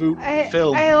love a film I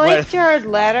where like Jared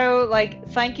Leto. Like,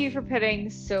 thank you for putting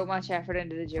so much effort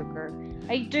into the Joker.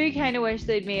 I do kind of wish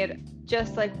they'd made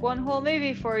just like one whole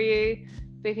movie for you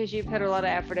because you put a lot of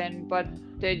effort in, but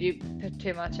did you put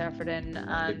too much effort in they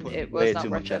and put it was way not too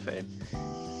worth much it. effort in.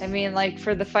 I mean, like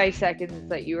for the 5 seconds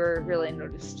that you were really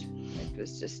noticed, it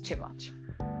was just too much.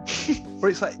 But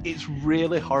it's like, it's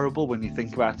really horrible when you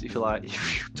think about it. If you're like,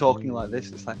 if you're talking like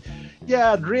this, it's like,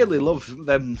 yeah, I'd really love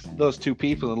those two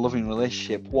people in a loving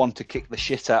relationship, one to kick the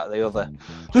shit out of the other,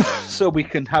 so we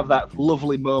can have that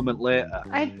lovely moment later.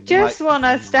 I just want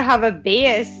us to have a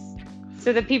base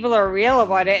so that people are real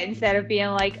about it instead of being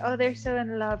like, oh, they're so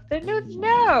in love.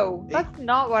 No, that's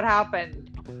not what happened.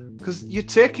 Because you're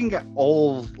taking it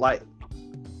all, like,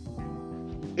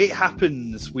 it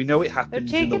happens. We know it They're happens in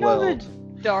the taking all world.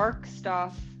 the dark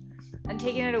stuff and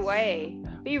taking it away.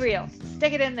 Be real.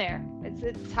 Stick it in there.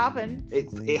 It's happened.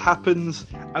 It happens,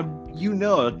 and you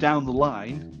know, down the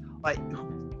line, like,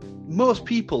 most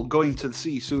people going to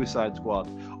see Suicide Squad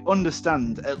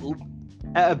understand at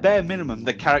a bare minimum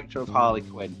the character of Harley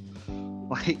Quinn.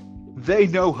 Like, they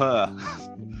know her.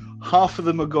 Half of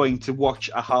them are going to watch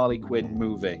a Harley Quinn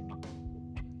movie.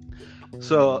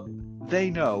 So they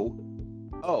know,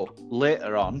 oh,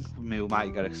 later on, we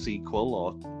might get a sequel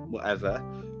or whatever,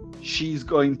 she's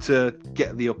going to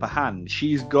get the upper hand.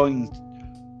 She's going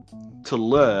to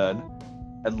learn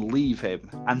and leave him.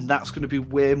 And that's going to be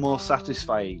way more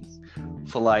satisfying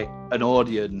for, like, an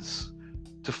audience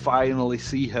to finally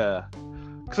see her.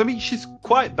 Because, I mean, she's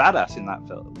quite badass in that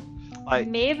film. Like,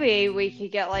 maybe we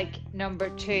could get like number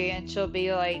 2 and she'll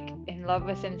be like in love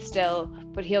with him still,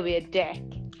 but he'll be a dick.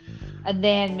 And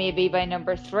then maybe by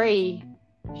number 3,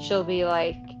 she'll be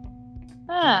like,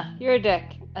 you're a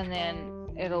dick. And then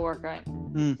it'll work out.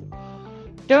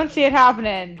 Don't see it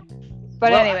happening.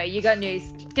 But Well, anyway, you got news.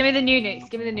 Give me the new news.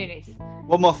 Give me the new news.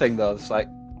 one more thing, though. It's like,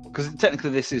 because technically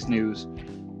this is news.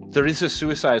 There is a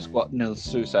Suicide Squad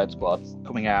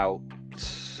coming out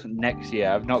next year.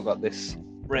 I've not got this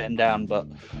written down, but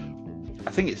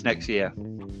I think it's next year.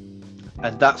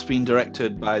 And that's been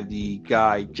directed by the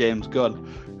guy, James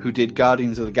Gunn, who did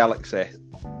Guardians of the Galaxy.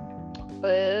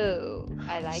 Oh,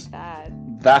 I like that.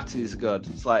 That is good.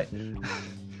 It's like,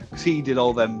 because he did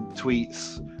all them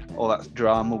tweets, all that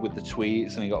drama with the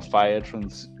tweets, and he got fired from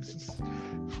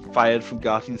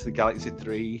Guardians of the Galaxy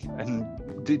 3. And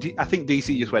I think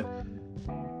DC just went,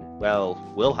 well,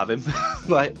 we'll have him.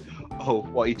 Like, oh,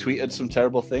 what, he tweeted some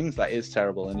terrible things? That is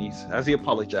terrible. And has he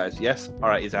apologized? Yes. All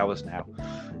right, he's ours now.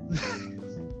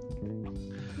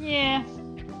 Yeah.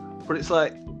 But it's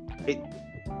like,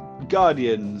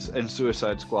 Guardians and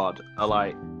Suicide Squad are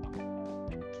like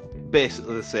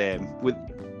basically the same.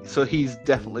 So he's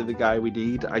definitely the guy we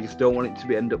need. I just don't want it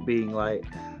to end up being like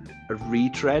a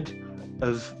retread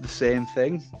of the same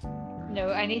thing.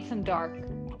 No, I need some dark.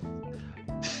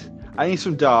 I need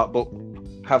some dark, but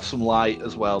have some light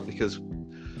as well, because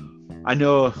I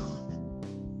know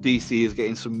DC is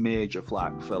getting some major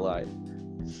flack for like,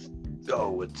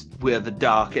 oh, we're the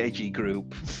dark, edgy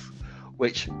group.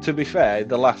 Which, to be fair, we've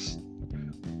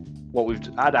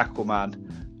had Aquaman,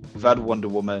 we've had Wonder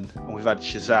Woman, and we've had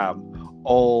Shazam.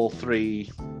 All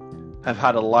 3 have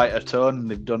had a lighter tone and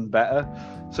they've done better.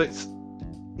 So it's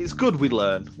good we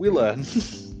learn.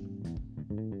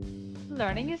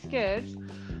 Learning is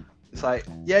good. It's like,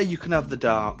 yeah, you can have the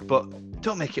dark, but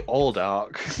don't make it all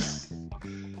dark. It's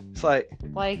like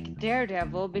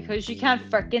Daredevil, because you can't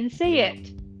frickin' see it.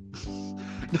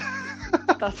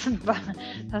 That's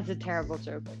a terrible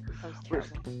joke. That was terrible.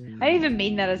 I didn't even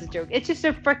mean that as a joke. It's just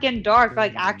a frickin' dark,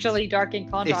 like actually dark in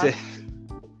contrast.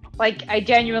 Like, I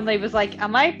genuinely was like,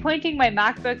 am I pointing my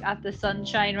MacBook at the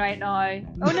sunshine right now?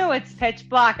 Oh no, it's pitch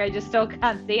black. I just still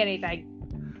can't see anything.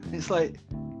 It's like,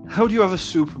 how do you have a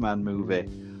Superman movie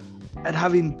and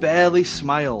have him barely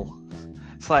smile?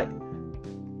 It's like,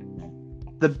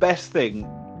 the best thing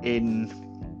in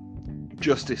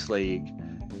Justice League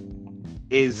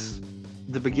is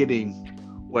the beginning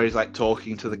where he's like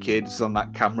talking to the kids on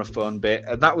that camera phone bit,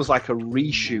 and that was like a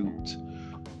reshoot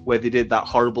where they did that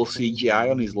horrible CGI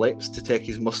on his lips to take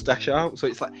his mustache out. So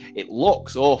it's like, it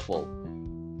looks awful,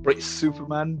 but it's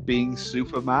Superman being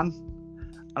Superman.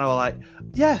 And I was like,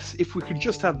 yes, if we could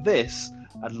just have this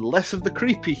and less of the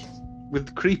creepy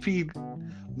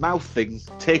mouth thing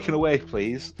taken away,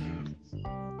 please.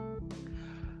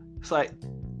 It's like,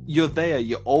 you're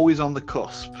always on the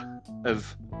cusp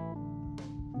of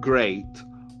great,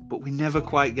 but we never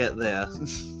quite get there. A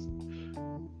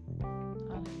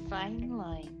fine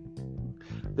line.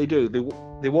 They do. They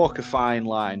walk a fine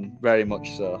line, very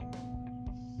much so.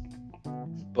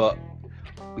 But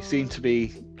we seem to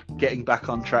be getting back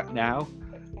on track now.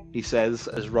 He says,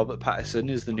 as Robert Pattinson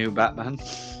is the new Batman.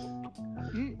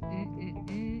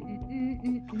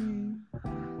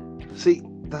 See,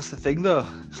 that's the thing, though.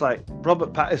 It's like,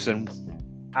 Robert Pattinson,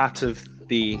 out of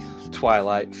the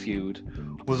Twilight feud,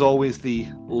 was always the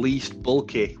least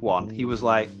bulky one. He was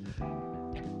like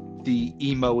the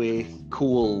emo-y,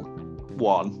 cool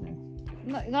one.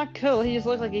 Not cool, he just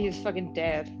looked like he was fucking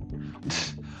dead.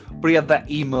 But he had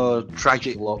that emo,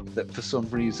 tragic look that for some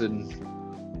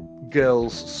reason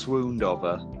girls swooned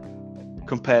over,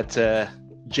 compared to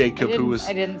Jacob,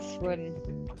 I didn't swoon.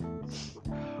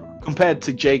 Compared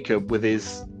to Jacob with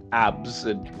his abs,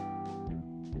 and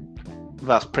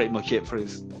that's pretty much it for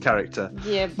his character.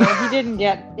 Yeah, but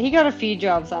he got a few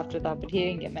jobs after that, but he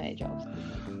didn't get many jobs.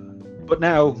 But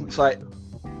now it's like,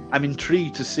 I'm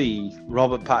intrigued to see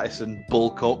Robert Pattinson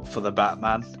bulk up for the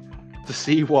Batman, to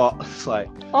see what it's like.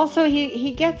 Also,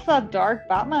 he gets that dark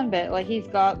Batman bit. Like, he's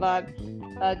got that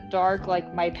dark,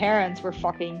 like, my parents were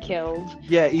fucking killed.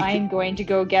 Yeah, I'm going to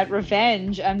go get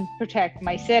revenge and protect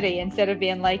my city, instead of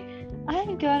being like,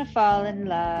 I'm gonna fall in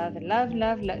love and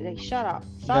love. Like, shut up.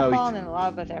 Stop falling in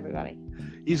love with everybody.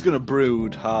 He's gonna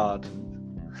brood hard.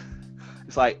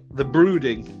 It's like the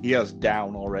brooding he has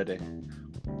down already.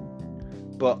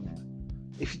 But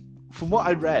from what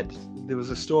I read, there was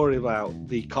a story about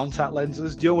the contact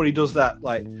lenses. Do you know when he does that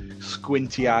like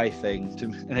squinty eye thing?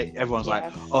 Everyone's like,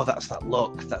 "Oh, that's that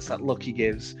look. That's that look he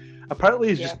gives." Apparently,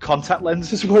 it's just contact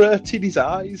lenses were hurting his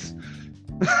eyes.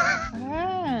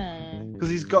 Because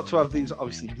he's got to have these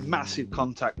obviously massive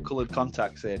coloured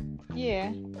contacts in.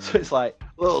 Yeah. So it's like,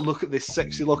 oh, look at this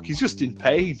sexy look. He's just in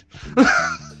pain.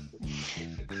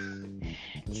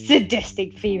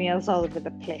 Sadistic females all over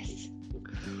the place.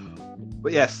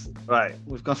 But yes, right.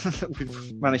 We've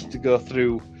managed to go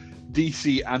through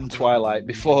DC and Twilight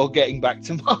before getting back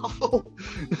to Marvel.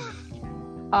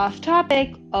 Off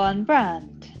topic, on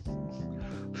brand.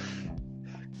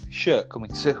 Shirt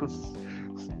coming soon.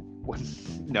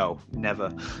 No, never.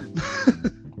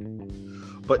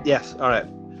 But yes, all right.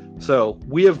 So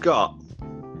we have got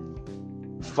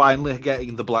finally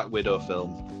getting the Black Widow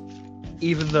film,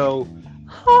 even though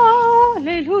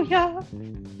hallelujah.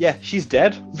 Yeah, she's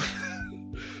dead.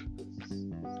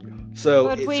 So,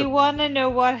 but we want to know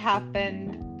what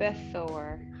happened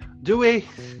before. Do we?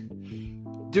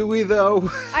 Do we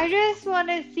though? I just want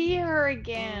to see her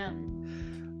again.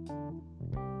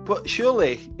 But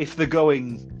surely, if they're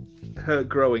going her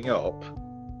growing up,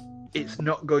 it's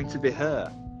not going to be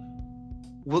her.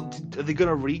 Well, are they going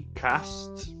to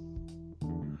recast,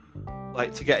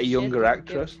 like, to get a younger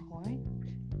actress?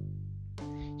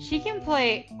 She can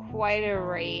play quite a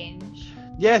range.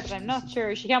 Yes, but I'm not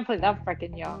sure she can't play that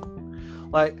freaking young.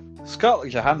 Like,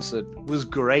 Scarlett Johansson was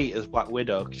great as Black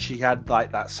Widow. She had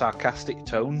like that sarcastic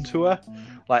tone to her,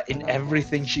 like in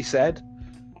everything she said,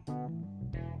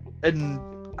 and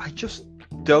I just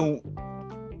don't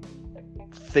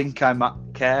think I might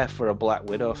care for a Black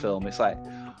Widow film. It's like,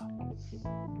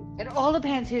 it all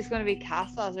depends who's going to be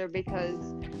cast as her, because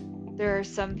there are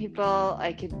some people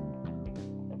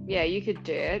you could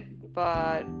do it,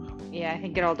 but yeah, I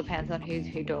think it all depends on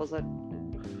who does it.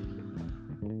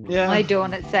 Yeah, I don't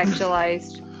want it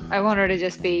sexualized. I want her to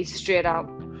just be straight up.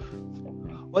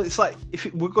 Well, it's like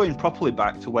we're going properly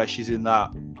back to where she's in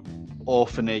that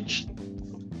orphanage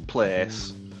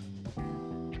place,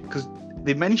 because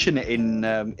they mention it in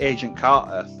Agent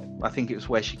Carter. I think it was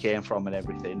where she came from and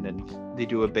everything, and they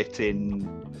do a bit in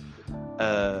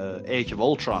Age of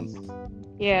Ultron.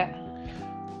 Yeah.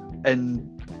 And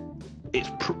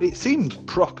it seems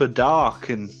proper dark,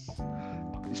 and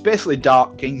it's basically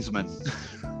Dark Kingsman.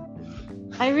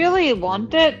 I really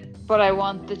want it, but I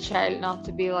want the child not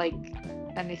to be like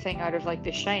anything out of like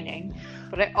The Shining.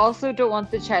 But I also don't want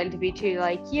the child to be too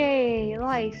like, yay,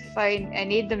 life. I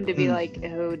need them to be like,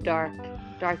 oh, dark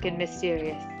and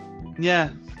mysterious.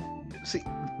 Yeah. See,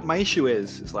 my issue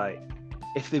is like,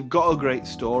 if they've got a great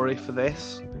story for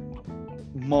this,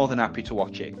 more than happy to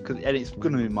watch it, and it's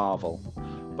going to be Marvel.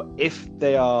 But if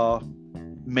they are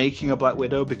making a Black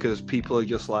Widow because people are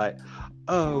just like,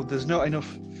 oh, there's not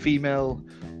enough female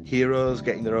heroes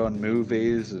getting their own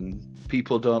movies and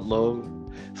people don't love,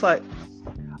 it's like,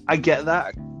 I get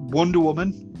that. Wonder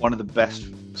Woman, one of the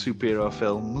best superhero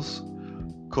films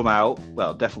come out,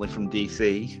 well, definitely from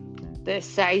DC. The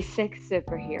size 6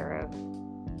 superhero.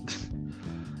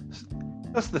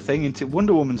 That's the thing, isn't it?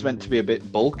 Wonder Woman's meant to be a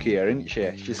bit bulkier, isn't she?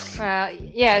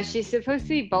 Yeah, she's supposed to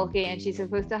be bulky, and she's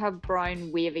supposed to have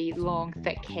brown, wavy, long,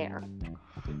 thick hair.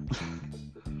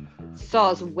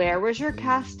 Soz, where was your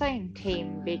casting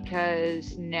team?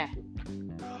 Because, nah.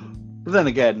 But then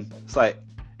again, it's like,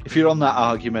 if you're on that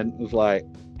argument of like,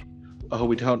 oh,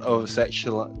 we don't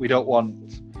over-sexual, we don't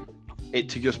want it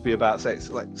to just be about sex.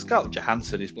 Like, Scarlett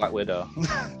Johansson is Black Widow.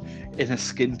 In a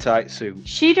skin-tight suit.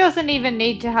 She doesn't even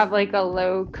need to have like a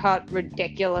low-cut,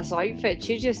 ridiculous outfit.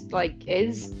 She just like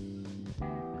is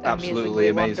absolutely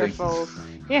amazing. Wonderful.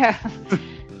 Yeah.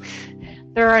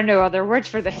 There are no other words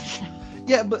for this.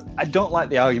 Yeah, but I don't like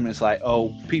the arguments like,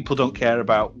 oh, people don't care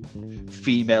about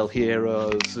female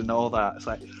heroes and all that. It's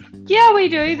like, yeah, we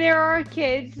do. There are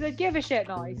kids that give a shit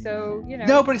now, so you know.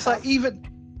 No, but it's like, even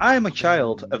I'm a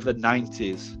child of the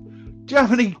 90s. Do you know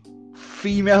how many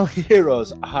female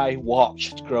heroes I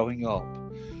watched growing up?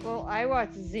 Well, I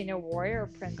watched Xena Warrior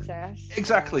Princess.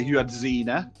 Exactly. You had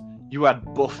Xena, you had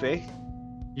Buffy,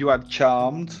 you had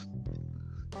Charmed.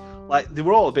 Like, they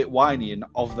were all a bit whiny and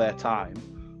of their time,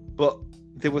 but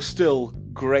they were still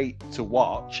great to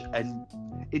watch, and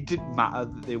it didn't matter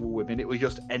that they were women. It was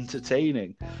just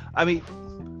entertaining. I mean,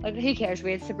 like, who cares?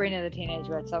 We had Sabrina the Teenage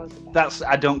Witch. That was the best.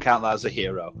 I don't count that as a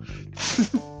hero.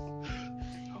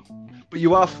 But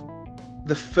you are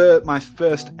my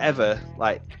first ever,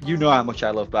 like, you know how much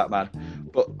I love Batman,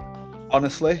 but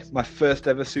honestly, my first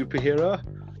ever superhero,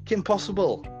 Kim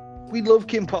Possible. We love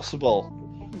Kim Possible.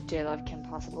 I do love Kim Possible.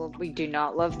 Impossible. We do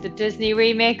not love the Disney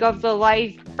remake of the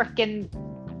live frickin'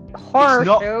 horror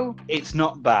show. It's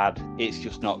not bad. It's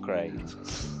just not great.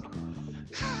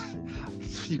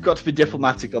 You've got to be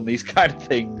diplomatic on these kind of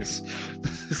things.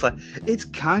 It's like, it's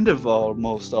kind of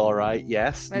almost all right,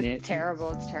 yes. It's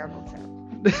terrible. It's terrible.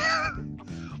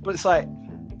 But it's like,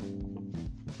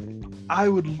 I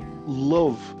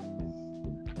loved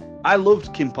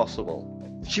Kim Possible.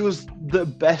 She was the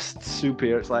best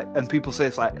superhero. It's like, and people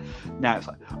say now it's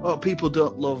like, oh, people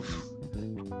don't love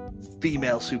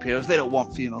female superheroes. They don't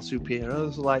want female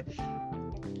superheroes. Like,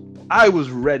 I was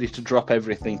ready to drop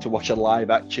everything to watch a live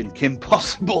action Kim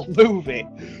Possible movie.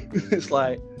 It's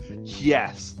like,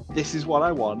 yes, this is what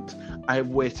I want. I have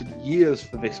waited years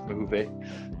for this movie.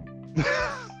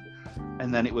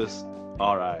 And then it was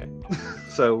all right.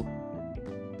 So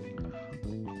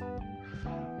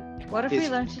what have we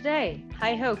learned today?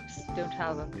 High hopes, don't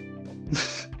have them.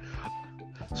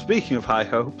 Speaking of high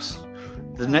hopes,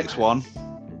 the next one,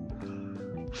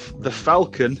 The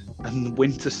Falcon and the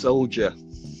Winter Soldier.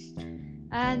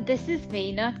 And this is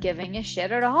me not giving a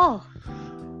shit at all.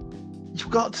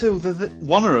 You've got to.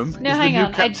 One of them is the new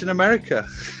Captain America.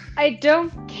 I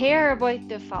don't care about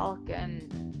the Falcon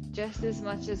just as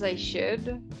much as I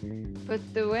should. But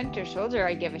the Winter Soldier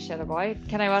I give a shit about.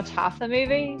 Can I watch half the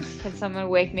movie? Can someone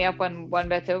wake me up when one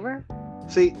bit's over?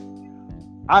 See,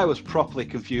 I was properly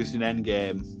confused in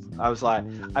Endgame. I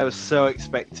was so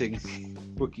expecting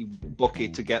Bucky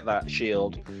to get that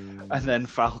shield, and then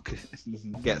Falcon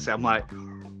gets it. I'm like,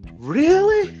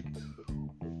 really?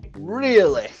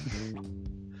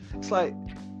 It's like,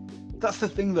 that's the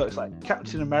thing though. It's like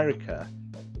Captain America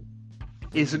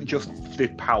isn't just the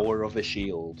power of a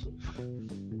shield.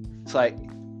 It's like,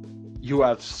 you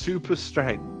have super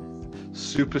strength,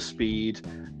 super speed.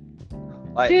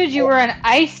 Like, dude, you were an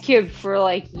ice cube for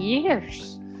like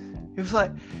years. It was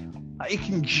like, you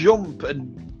can jump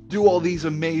and do all these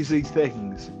amazing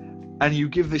things, and you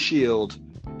give the shield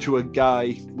to a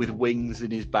guy with wings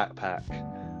in his backpack.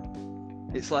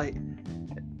 It's like,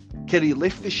 can he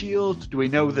lift the shield? Do we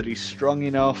know that he's strong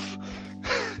enough?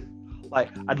 Like,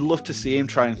 I'd love to see him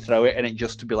try and throw it, and it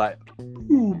just to be like,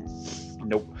 ooh.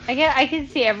 Nope. I can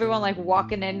see everyone like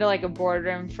walking into like a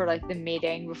boardroom for like the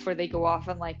meeting before they go off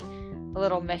on like a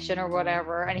little mission or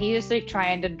whatever, and he's just like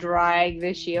trying to drag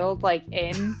the shield like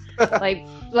in, like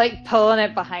pulling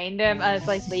it behind him, and it's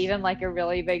like leaving like a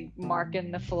really big mark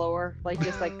in the floor, like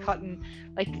just like cutting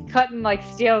like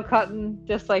steel cutting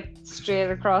just like straight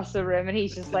across the room, and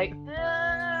he's just like,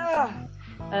 "Ugh,"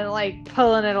 and like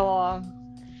pulling it along.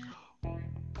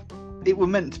 It were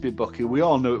meant to be Bucky. We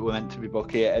all knew it were meant to be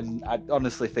Bucky, and I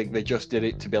honestly think they just did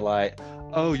it to be like,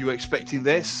 oh, you expecting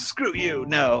this? Screw you,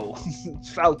 no.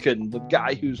 It's Falcon, the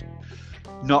guy who's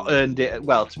not earned it.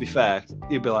 Well, to be fair,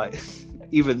 you'd be like,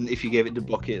 even if you gave it to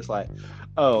Bucky, it's like,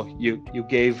 oh, you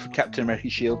gave Captain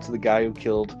America's shield to the guy who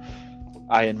killed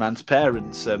Iron Man's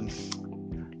parents.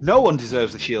 No one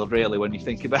deserves the shield, really, when you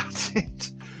think about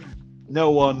it. No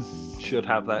one should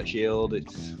have that shield.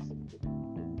 It's...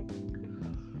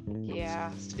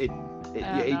 Yeah. I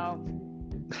don't know.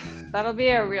 That'll be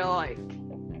a real like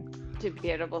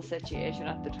debatable situation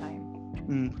at the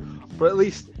time. But at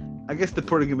least I guess they're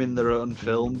putting them in their own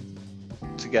film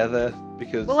together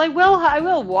because. Well, I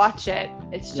will watch it.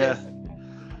 It's just.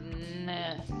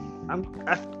 Yeah.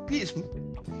 Nah. It's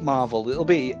Marvel. It'll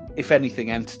be, if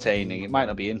anything, entertaining. It might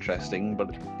not be interesting,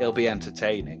 but it'll be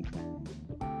entertaining.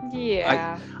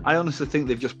 Yeah. I honestly think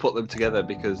they've just put them together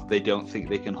because they don't think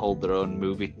they can hold their own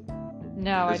movie.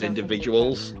 No, as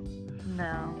individuals.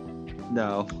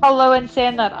 No. Although in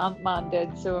saying that, Ant-Man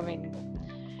did, so I mean,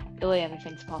 really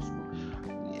anything's possible.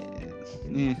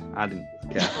 Yeah, I didn't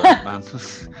care for Ant-Man.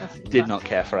 Did not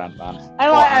care for Ant-Man.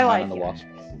 I like and the Wasp.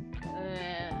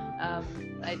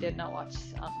 I did not watch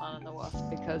Ant-Man and the Wasp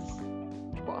because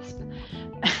Wasp.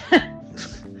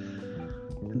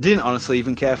 Didn't honestly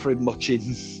even care for him much in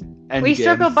Endgame. We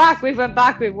circled back. We went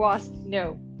back with Wasp.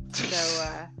 No. So,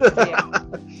 yeah.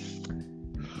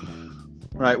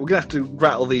 Right, we're gonna have to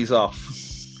rattle these off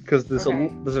because there's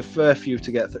a fair few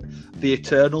to get through. The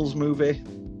Eternals movie,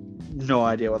 no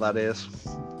idea what that is.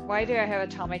 Why do I have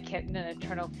Atomic Kitten and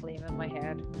Eternal Flame in my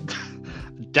head?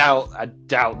 I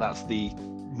doubt that's the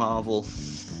Marvel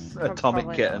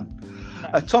Atomic Kitten. No.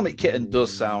 Atomic Kitten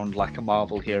does sound like a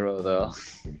Marvel hero, though.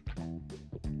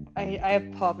 I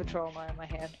have Paw Patrol now in my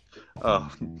head.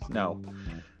 Oh no!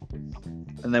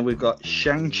 And then we've got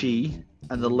Shang-Chi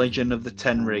and the Legend of the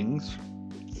Ten Rings.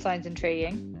 Sounds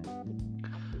intriguing.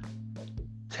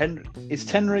 Is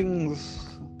Ten Rings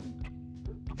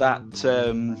that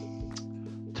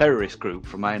terrorist group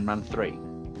from Iron Man 3?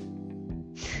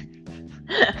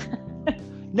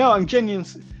 No, I'm genuinely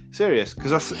serious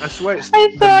because I swear it's.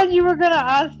 I thought you were gonna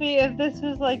ask me if this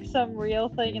was like some real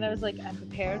thing, and I was like, I'm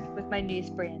prepared with my news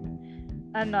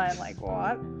brain. And now I'm like,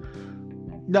 what?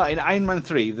 No, in Iron Man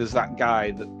 3, there's that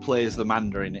guy that plays the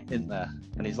Mandarin in there,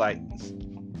 and he's like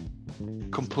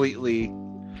completely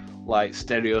like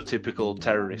stereotypical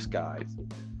terrorist guy.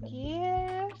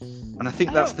 Yes. And I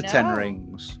think that's the Ten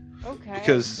Rings. Okay.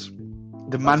 Because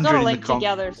the It's Mandarin not in linked the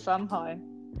together somehow.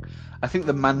 I think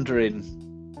the Mandarin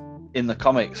in the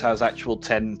comics has actual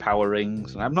 10 power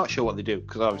rings, and I'm not sure what they do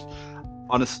because I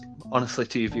was honestly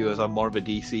to your viewers, I'm more of a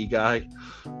DC guy,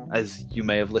 as you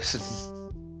may have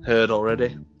heard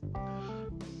already.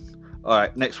 All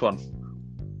right, next one.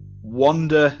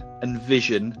 Wanda and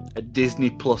Vision, a Disney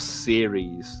Plus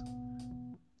series.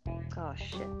 Oh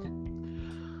shit.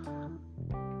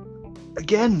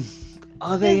 Again,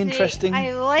 are they Disney, interesting?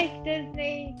 I like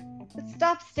Disney, but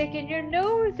stop sticking your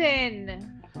nose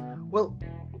in. Well,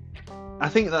 I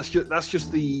think that's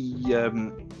just the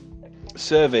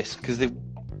service because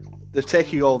they're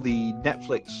taking all the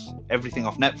everything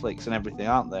off Netflix and everything,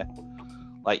 aren't they?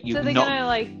 Like you. So they're gonna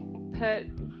like put.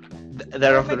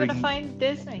 They're Where are we gonna find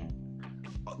Disney?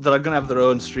 They're gonna have their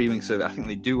own streaming service. I think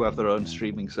they do have their own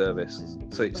streaming service.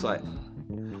 So it's like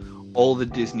all the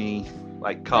Disney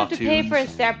like cartoons. You have to pay for a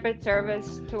separate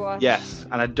service to watch. Yes,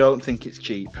 and I don't think it's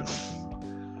cheap.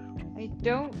 I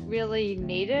don't really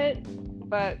need it,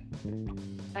 but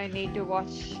I need to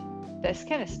watch this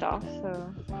kind of stuff.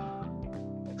 So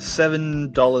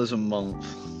 $7 a month.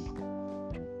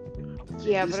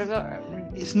 yeah, but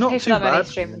It's not too many bad.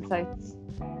 streaming sites.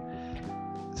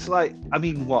 It's like, I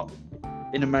mean, what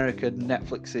in America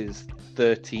Netflix is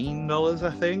 $13,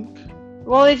 I think.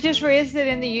 Well, they've just raised it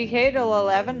in the UK to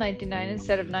 $11.99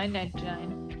 instead of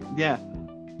 $9.99. Yeah.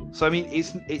 So I mean,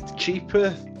 it's cheaper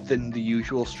than the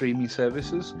usual streaming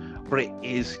services, but it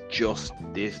is just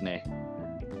Disney.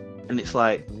 And it's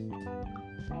like,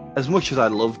 as much as I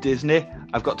love Disney,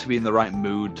 I've got to be in the right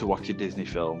mood to watch a Disney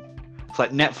film. It's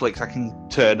like Netflix, I can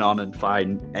turn on and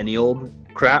find any old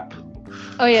crap.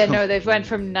 Oh yeah, no, they've went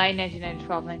from $9.99 to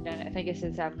 $12.99. I think it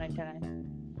says $7.99.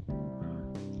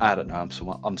 I don't know. I'm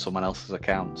on someone else's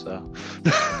account, so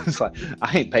it's like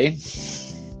I ain't paying.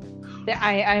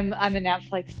 I'm a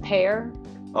Netflix payer.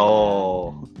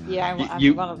 Oh. Yeah,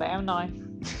 I'm one of them now.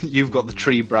 You've got the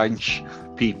tree branch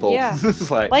people. Yeah. It's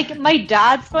like my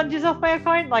dad sponges off my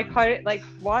account. Like how? Like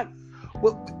what?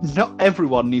 Well, not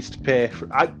everyone needs to pay for.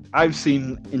 I've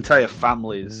seen entire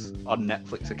families on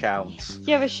Netflix accounts.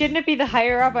 Yeah, but shouldn't it be the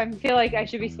higher up? I feel like I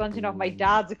should be sponging off my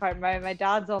dad's account. My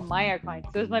dad's on my account.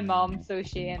 So is my mom. So is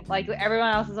Shane. Like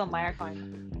everyone else is on my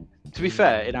account. To be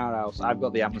fair, in our house, I've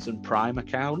got the Amazon Prime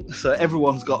account, so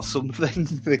everyone's got something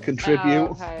they contribute.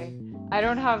 Oh, okay. I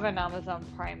don't have an Amazon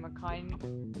Prime account.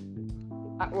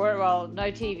 Well,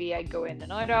 no TV I go in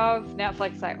and out of.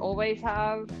 Netflix I always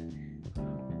have.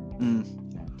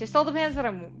 Just all depends what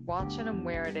I'm watching and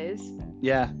where it is.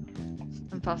 Yeah.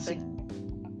 I'm fussy.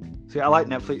 See, I like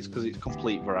Netflix because it's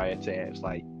complete variety. It's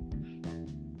like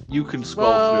you can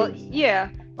scroll through. Yeah.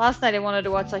 Last night I wanted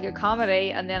to watch like a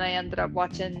comedy, and then I ended up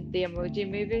watching the Emoji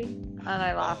Movie, and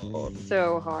I laughed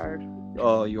so hard.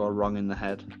 Oh, you are wrong in the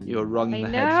head. You are wrong in the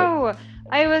head. No,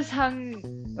 I was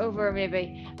hungover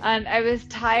maybe, and I was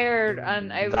tired,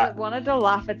 and I wanted to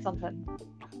laugh at something.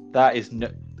 That is no.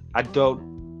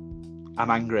 I'm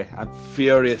angry. I'm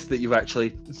furious that you've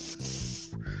actually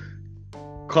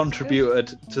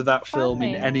contributed to that film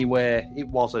in any way. It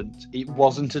wasn't. It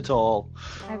wasn't at all.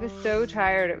 I was so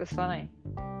tired. It was funny.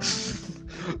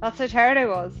 That's how tired I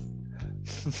was.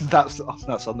 That's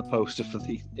on the poster for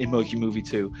the Emoji Movie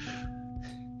 2.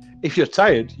 If you're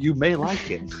tired, you may like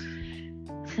it.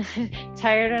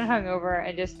 Tired and hungover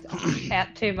and just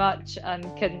ate too much and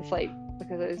couldn't sleep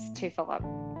because it was too full up.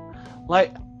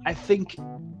 Like, I think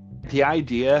the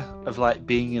idea of like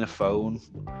being in a phone,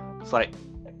 it's like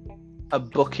a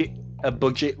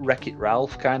budget Wreck-It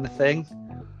Ralph kind of thing,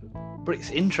 but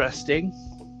it's interesting.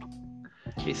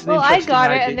 Well, I got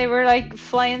it, and they were like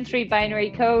flying through binary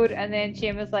code, and then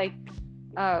Shane was like,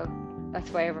 "Oh,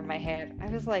 that's way over my head." I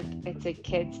was like, "It's a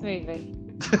kids' movie."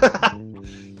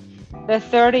 The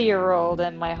 30-year-old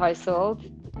in my household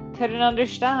couldn't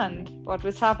understand what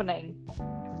was happening.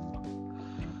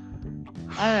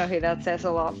 I don't know who that says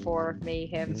a lot for. Me,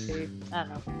 him, who I don't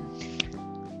know.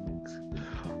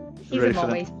 He's a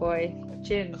mommy's boy.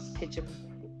 Shane teach him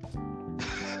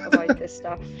about this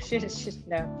stuff. Just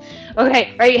no.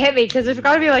 Okay, right, hit me, because there's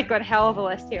got to be like a hell of a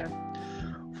list here.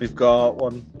 We've got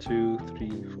 1, 2,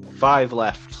 3, 4, 5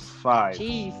 left. 5.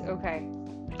 Jeez, okay.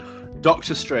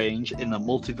 Doctor Strange in the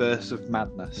Multiverse of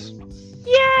Madness.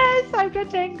 Yes, I've got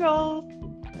tingles.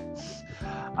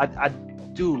 I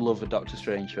do love a Doctor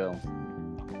Strange film.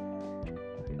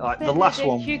 Like the last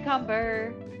one.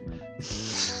 Cucumber.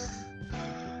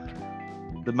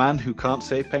 The man who can't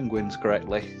say penguins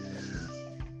correctly.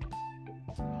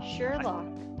 Sherlock,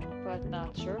 but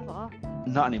not Sherlock.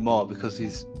 Not anymore because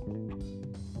he's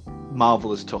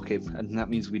Marvel has took him, and that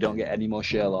means we don't get any more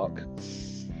Sherlock.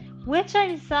 Which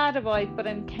I'm sad about, but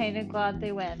I'm kind of glad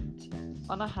they went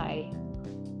on a high.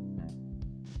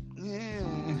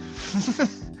 Yeah.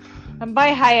 And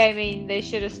by high, I mean they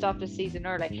should have stopped a season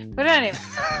early. But anyway.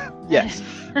 Yes,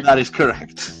 that is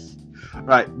correct.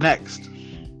 Right, next.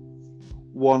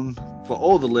 One for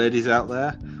all the ladies out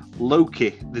there.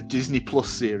 Loki, the Disney Plus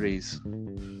series.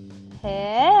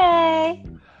 Hey!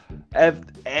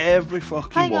 Every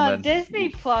fucking Hang woman. on, Disney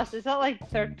Plus, is that like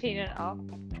 13 and up?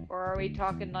 Or are we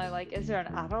talking now, like, is there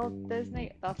an adult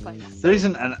Disney? That's like... There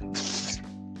isn't an...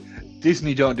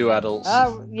 Disney don't do adults.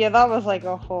 Yeah, that was like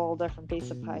a whole different piece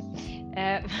of pie.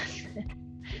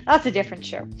 That's a different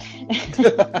show.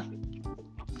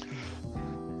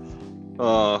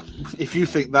 Oh, if you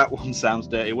think that one sounds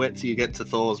dirty, wait till you get to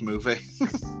Thor's movie.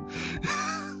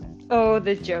 Oh,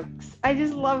 the jokes. I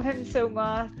just love him so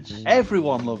much.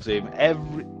 Everyone loves him,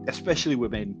 especially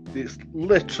women. It's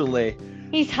literally...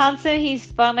 He's handsome, he's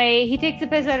funny, he takes the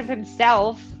piss out of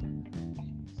himself.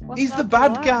 He's the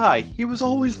bad guy. He was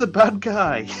always the bad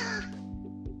guy.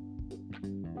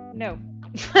 No.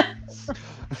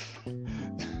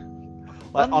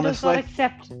 Like, One honestly, does not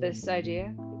accept this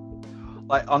idea.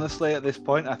 like honestly, at this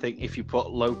point, I think if you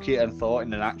put Loki and Thor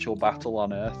in an actual battle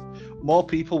on Earth, more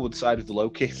people would side with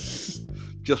Loki,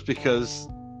 just because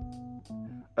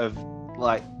of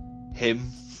like him.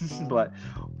 Like,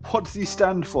 what does he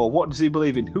stand for? What does he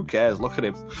believe in? Who cares? Look at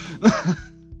him.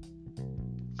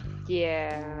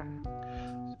 Yeah.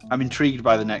 I'm intrigued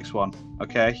by the next one.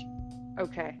 Okay.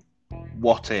 Okay.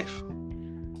 What if?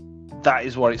 That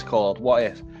is what it's called. What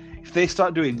if? If they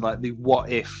start doing like the what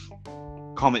if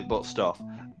comic book stuff,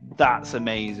 that's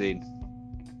amazing.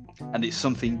 And it's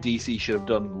something DC should have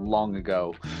done long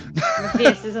ago. My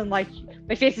face isn't like,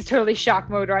 my face is totally shock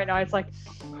mode right now. It's like,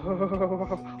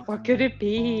 oh, what could it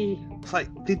be? It's like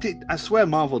they did. I swear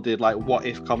Marvel did like what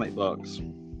if comic books.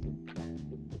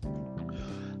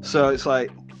 So it's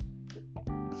like,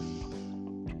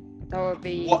 That would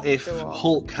be. what if so awesome.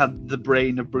 Hulk had the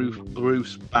brain of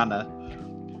Bruce Banner?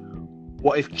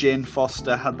 What if Jane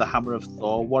Foster had the hammer of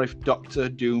Thor? What if Doctor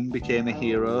Doom became a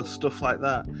hero? Stuff like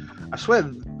that. I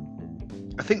swear,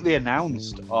 I think they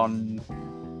announced on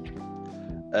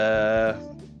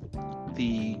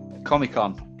the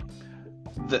Comic-Con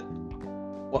that,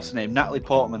 what's her name? Natalie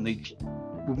Portman, the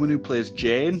woman who plays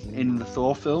Jane in the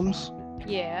Thor films.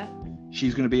 Yeah.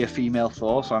 She's going to be a female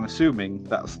Thor, so I'm assuming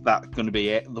that's going to be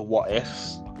it. The what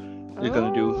ifs. They're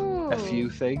going to do a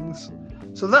few things.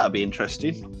 So that'll be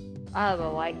interesting. I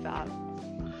will like that.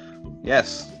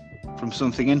 Yes. From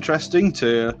something interesting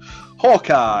to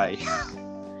Hawkeye.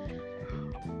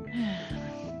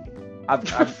 I've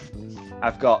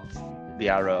got the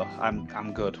arrow.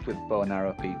 I'm good with bow and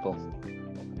arrow people.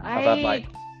 I've had, like,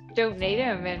 don't need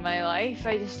him in my life.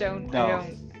 I just don't. No. I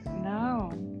don't.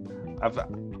 No.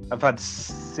 I've had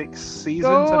 6 seasons.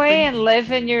 Go I away think. and live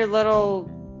in your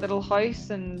little house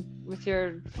and with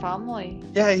your family.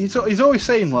 Yeah, he's always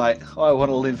saying like, "Oh, I want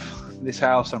to live in this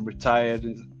house. I'm retired."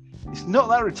 He's not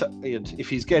that retired if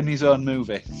he's getting his own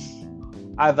movie.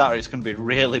 Either that or it's going to be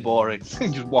really boring.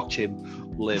 Just watch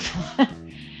him live.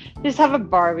 Just have a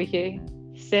barbecue,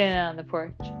 sitting on the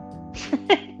porch.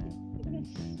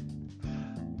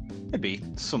 Maybe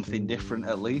something different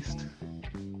at least.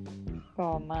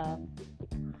 Oh man.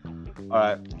 All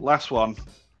right, last one.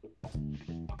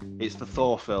 It's the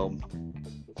Thor film.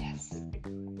 Yes.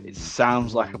 It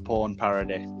sounds like a porn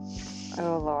parody.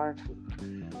 Oh lord.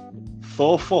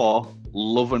 Thor 4,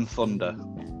 Love and Thunder.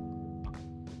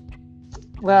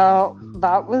 Well,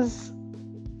 that was.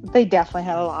 They definitely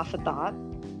had a laugh at that.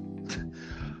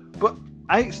 But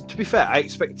to be fair, I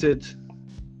expected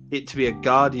it to be a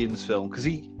Guardians film because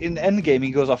in Endgame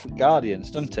he goes off with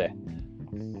Guardians, doesn't he?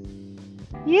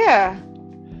 Yeah.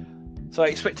 So I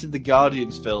expected the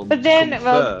Guardians film But then, to come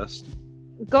well, first.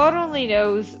 God only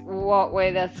knows what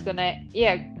way that's gonna.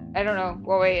 Yeah, I don't know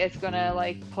what way it's gonna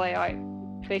like play out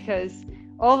because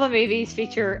all the movies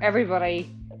feature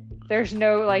everybody. There's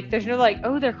no like,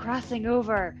 oh, they're crossing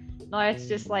over. No, it's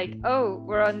just like, oh,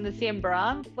 we're on the same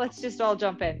brand. Let's just all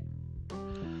jump in.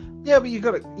 Yeah, but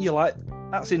you're like,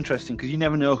 that's interesting because you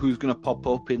never know who's going to pop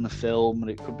up in the film,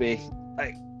 and it could be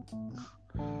like,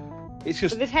 it's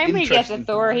just. By the time we get to interesting.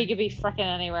 Thor, he could be freaking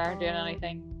anywhere doing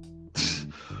anything.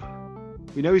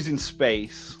 We know he's in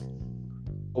space.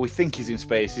 we think he's in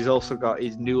space. He's also got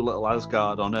his new little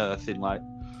Asgard on Earth in like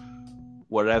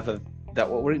wherever that.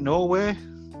 What were it? Norway?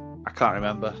 I can't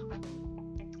remember.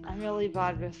 I'm really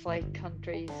bad with like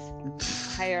countries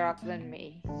higher up than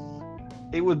me.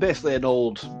 It was basically an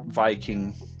old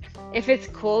Viking. If it's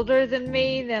colder than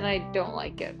me, then I don't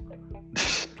like it.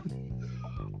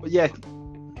 But yeah,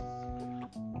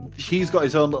 he's got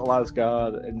his own little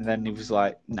Asgard, and then he was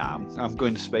like, "Nah, I'm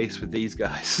going to space with these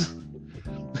guys."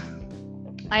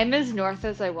 I'm as north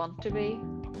as I want to be.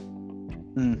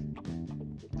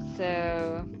 Mm.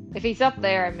 So if he's up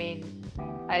there, I mean,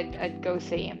 I'd go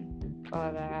see him.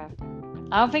 But I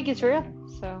don't think it's real.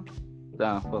 So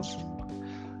Nah, well,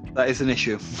 that is an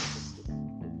issue.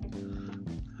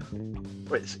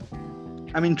 But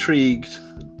I'm intrigued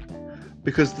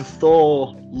because the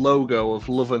Thor logo of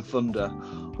Love and Thunder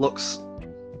looks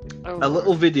a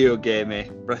little video gamey,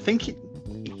 but I think it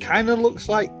kind of looks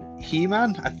like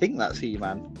He-Man. I think that's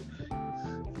He-Man.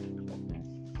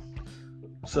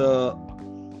 So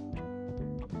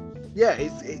yeah,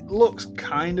 it looks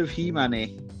kind of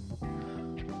He-Man-y.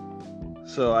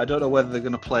 So I don't know whether they're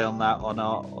going to play on that or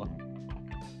not.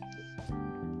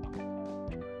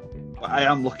 But I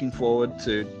am looking forward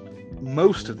to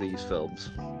most of these films,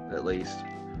 at least.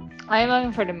 I'm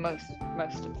looking for the most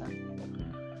of them.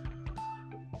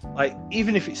 Like,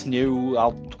 even if it's new,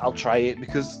 I'll try it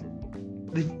because,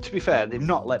 to be fair, they've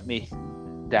not let me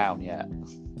down yet.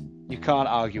 You can't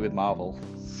argue with Marvel.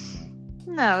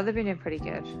 No, they've been doing pretty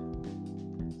good.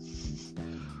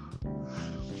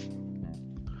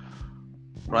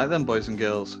 Right then, boys and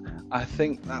girls, I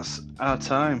think that's our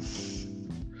time.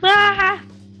 Ah!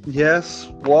 Yes,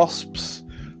 wasps,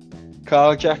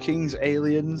 carjackings,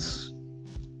 aliens,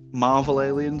 Marvel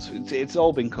aliens. It's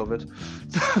all been covered.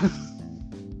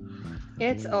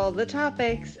 It's all the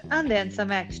topics and then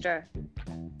some extra.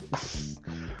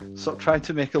 Stop trying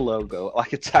to make a logo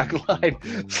like a tagline.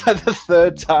 It's like the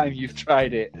third time you've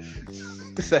tried it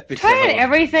this episode. Trying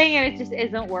everything and it just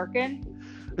isn't working.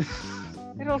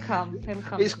 It'll come.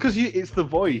 It's because it's the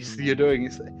voice you're doing.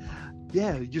 It's like,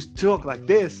 yeah, you just talk like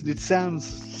this. And it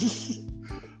sounds.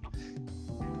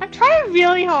 I'm trying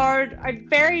really hard. I'm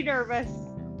very nervous.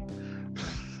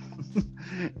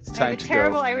 It's I time have a to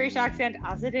terrible go. Irish accent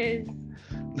as it is.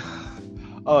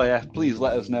 Oh yeah, please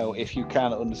let us know if you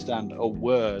can't understand a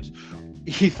word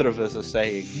either of us are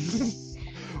saying.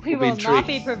 We We'll will be not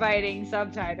be intrigued. providing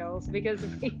subtitles because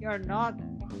we are not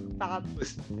that.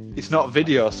 It's not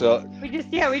video, so We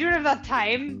don't have that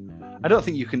time. I don't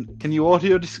think you can. Can you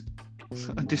audio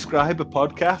describe a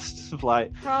podcast of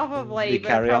like Probably, They but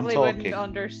carry on probably wouldn't talking.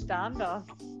 understand us.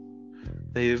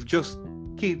 they've just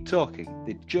keep talking?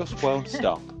 They just won't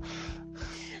stop.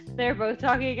 They're both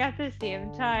talking at the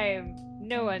same time.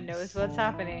 No one knows what's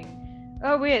happening.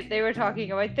 Oh wait, they were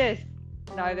talking about this.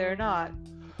 No, they're not.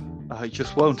 It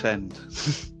just won't end.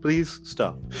 Please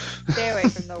stop. Stay away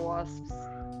from the wasps.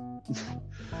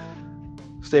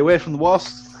 Stay away from the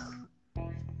wasps.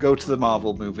 Go to the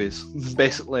Marvel movies.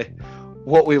 Basically,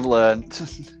 what we've learned.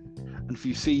 And if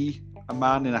you see a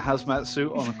man in a hazmat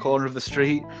suit on a corner of the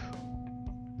street,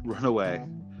 run away.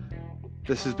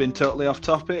 This has been Totally Off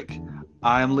Topic.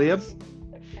 I am Liam.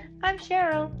 I'm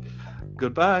Cheryl.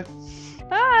 Goodbye.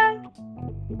 Bye.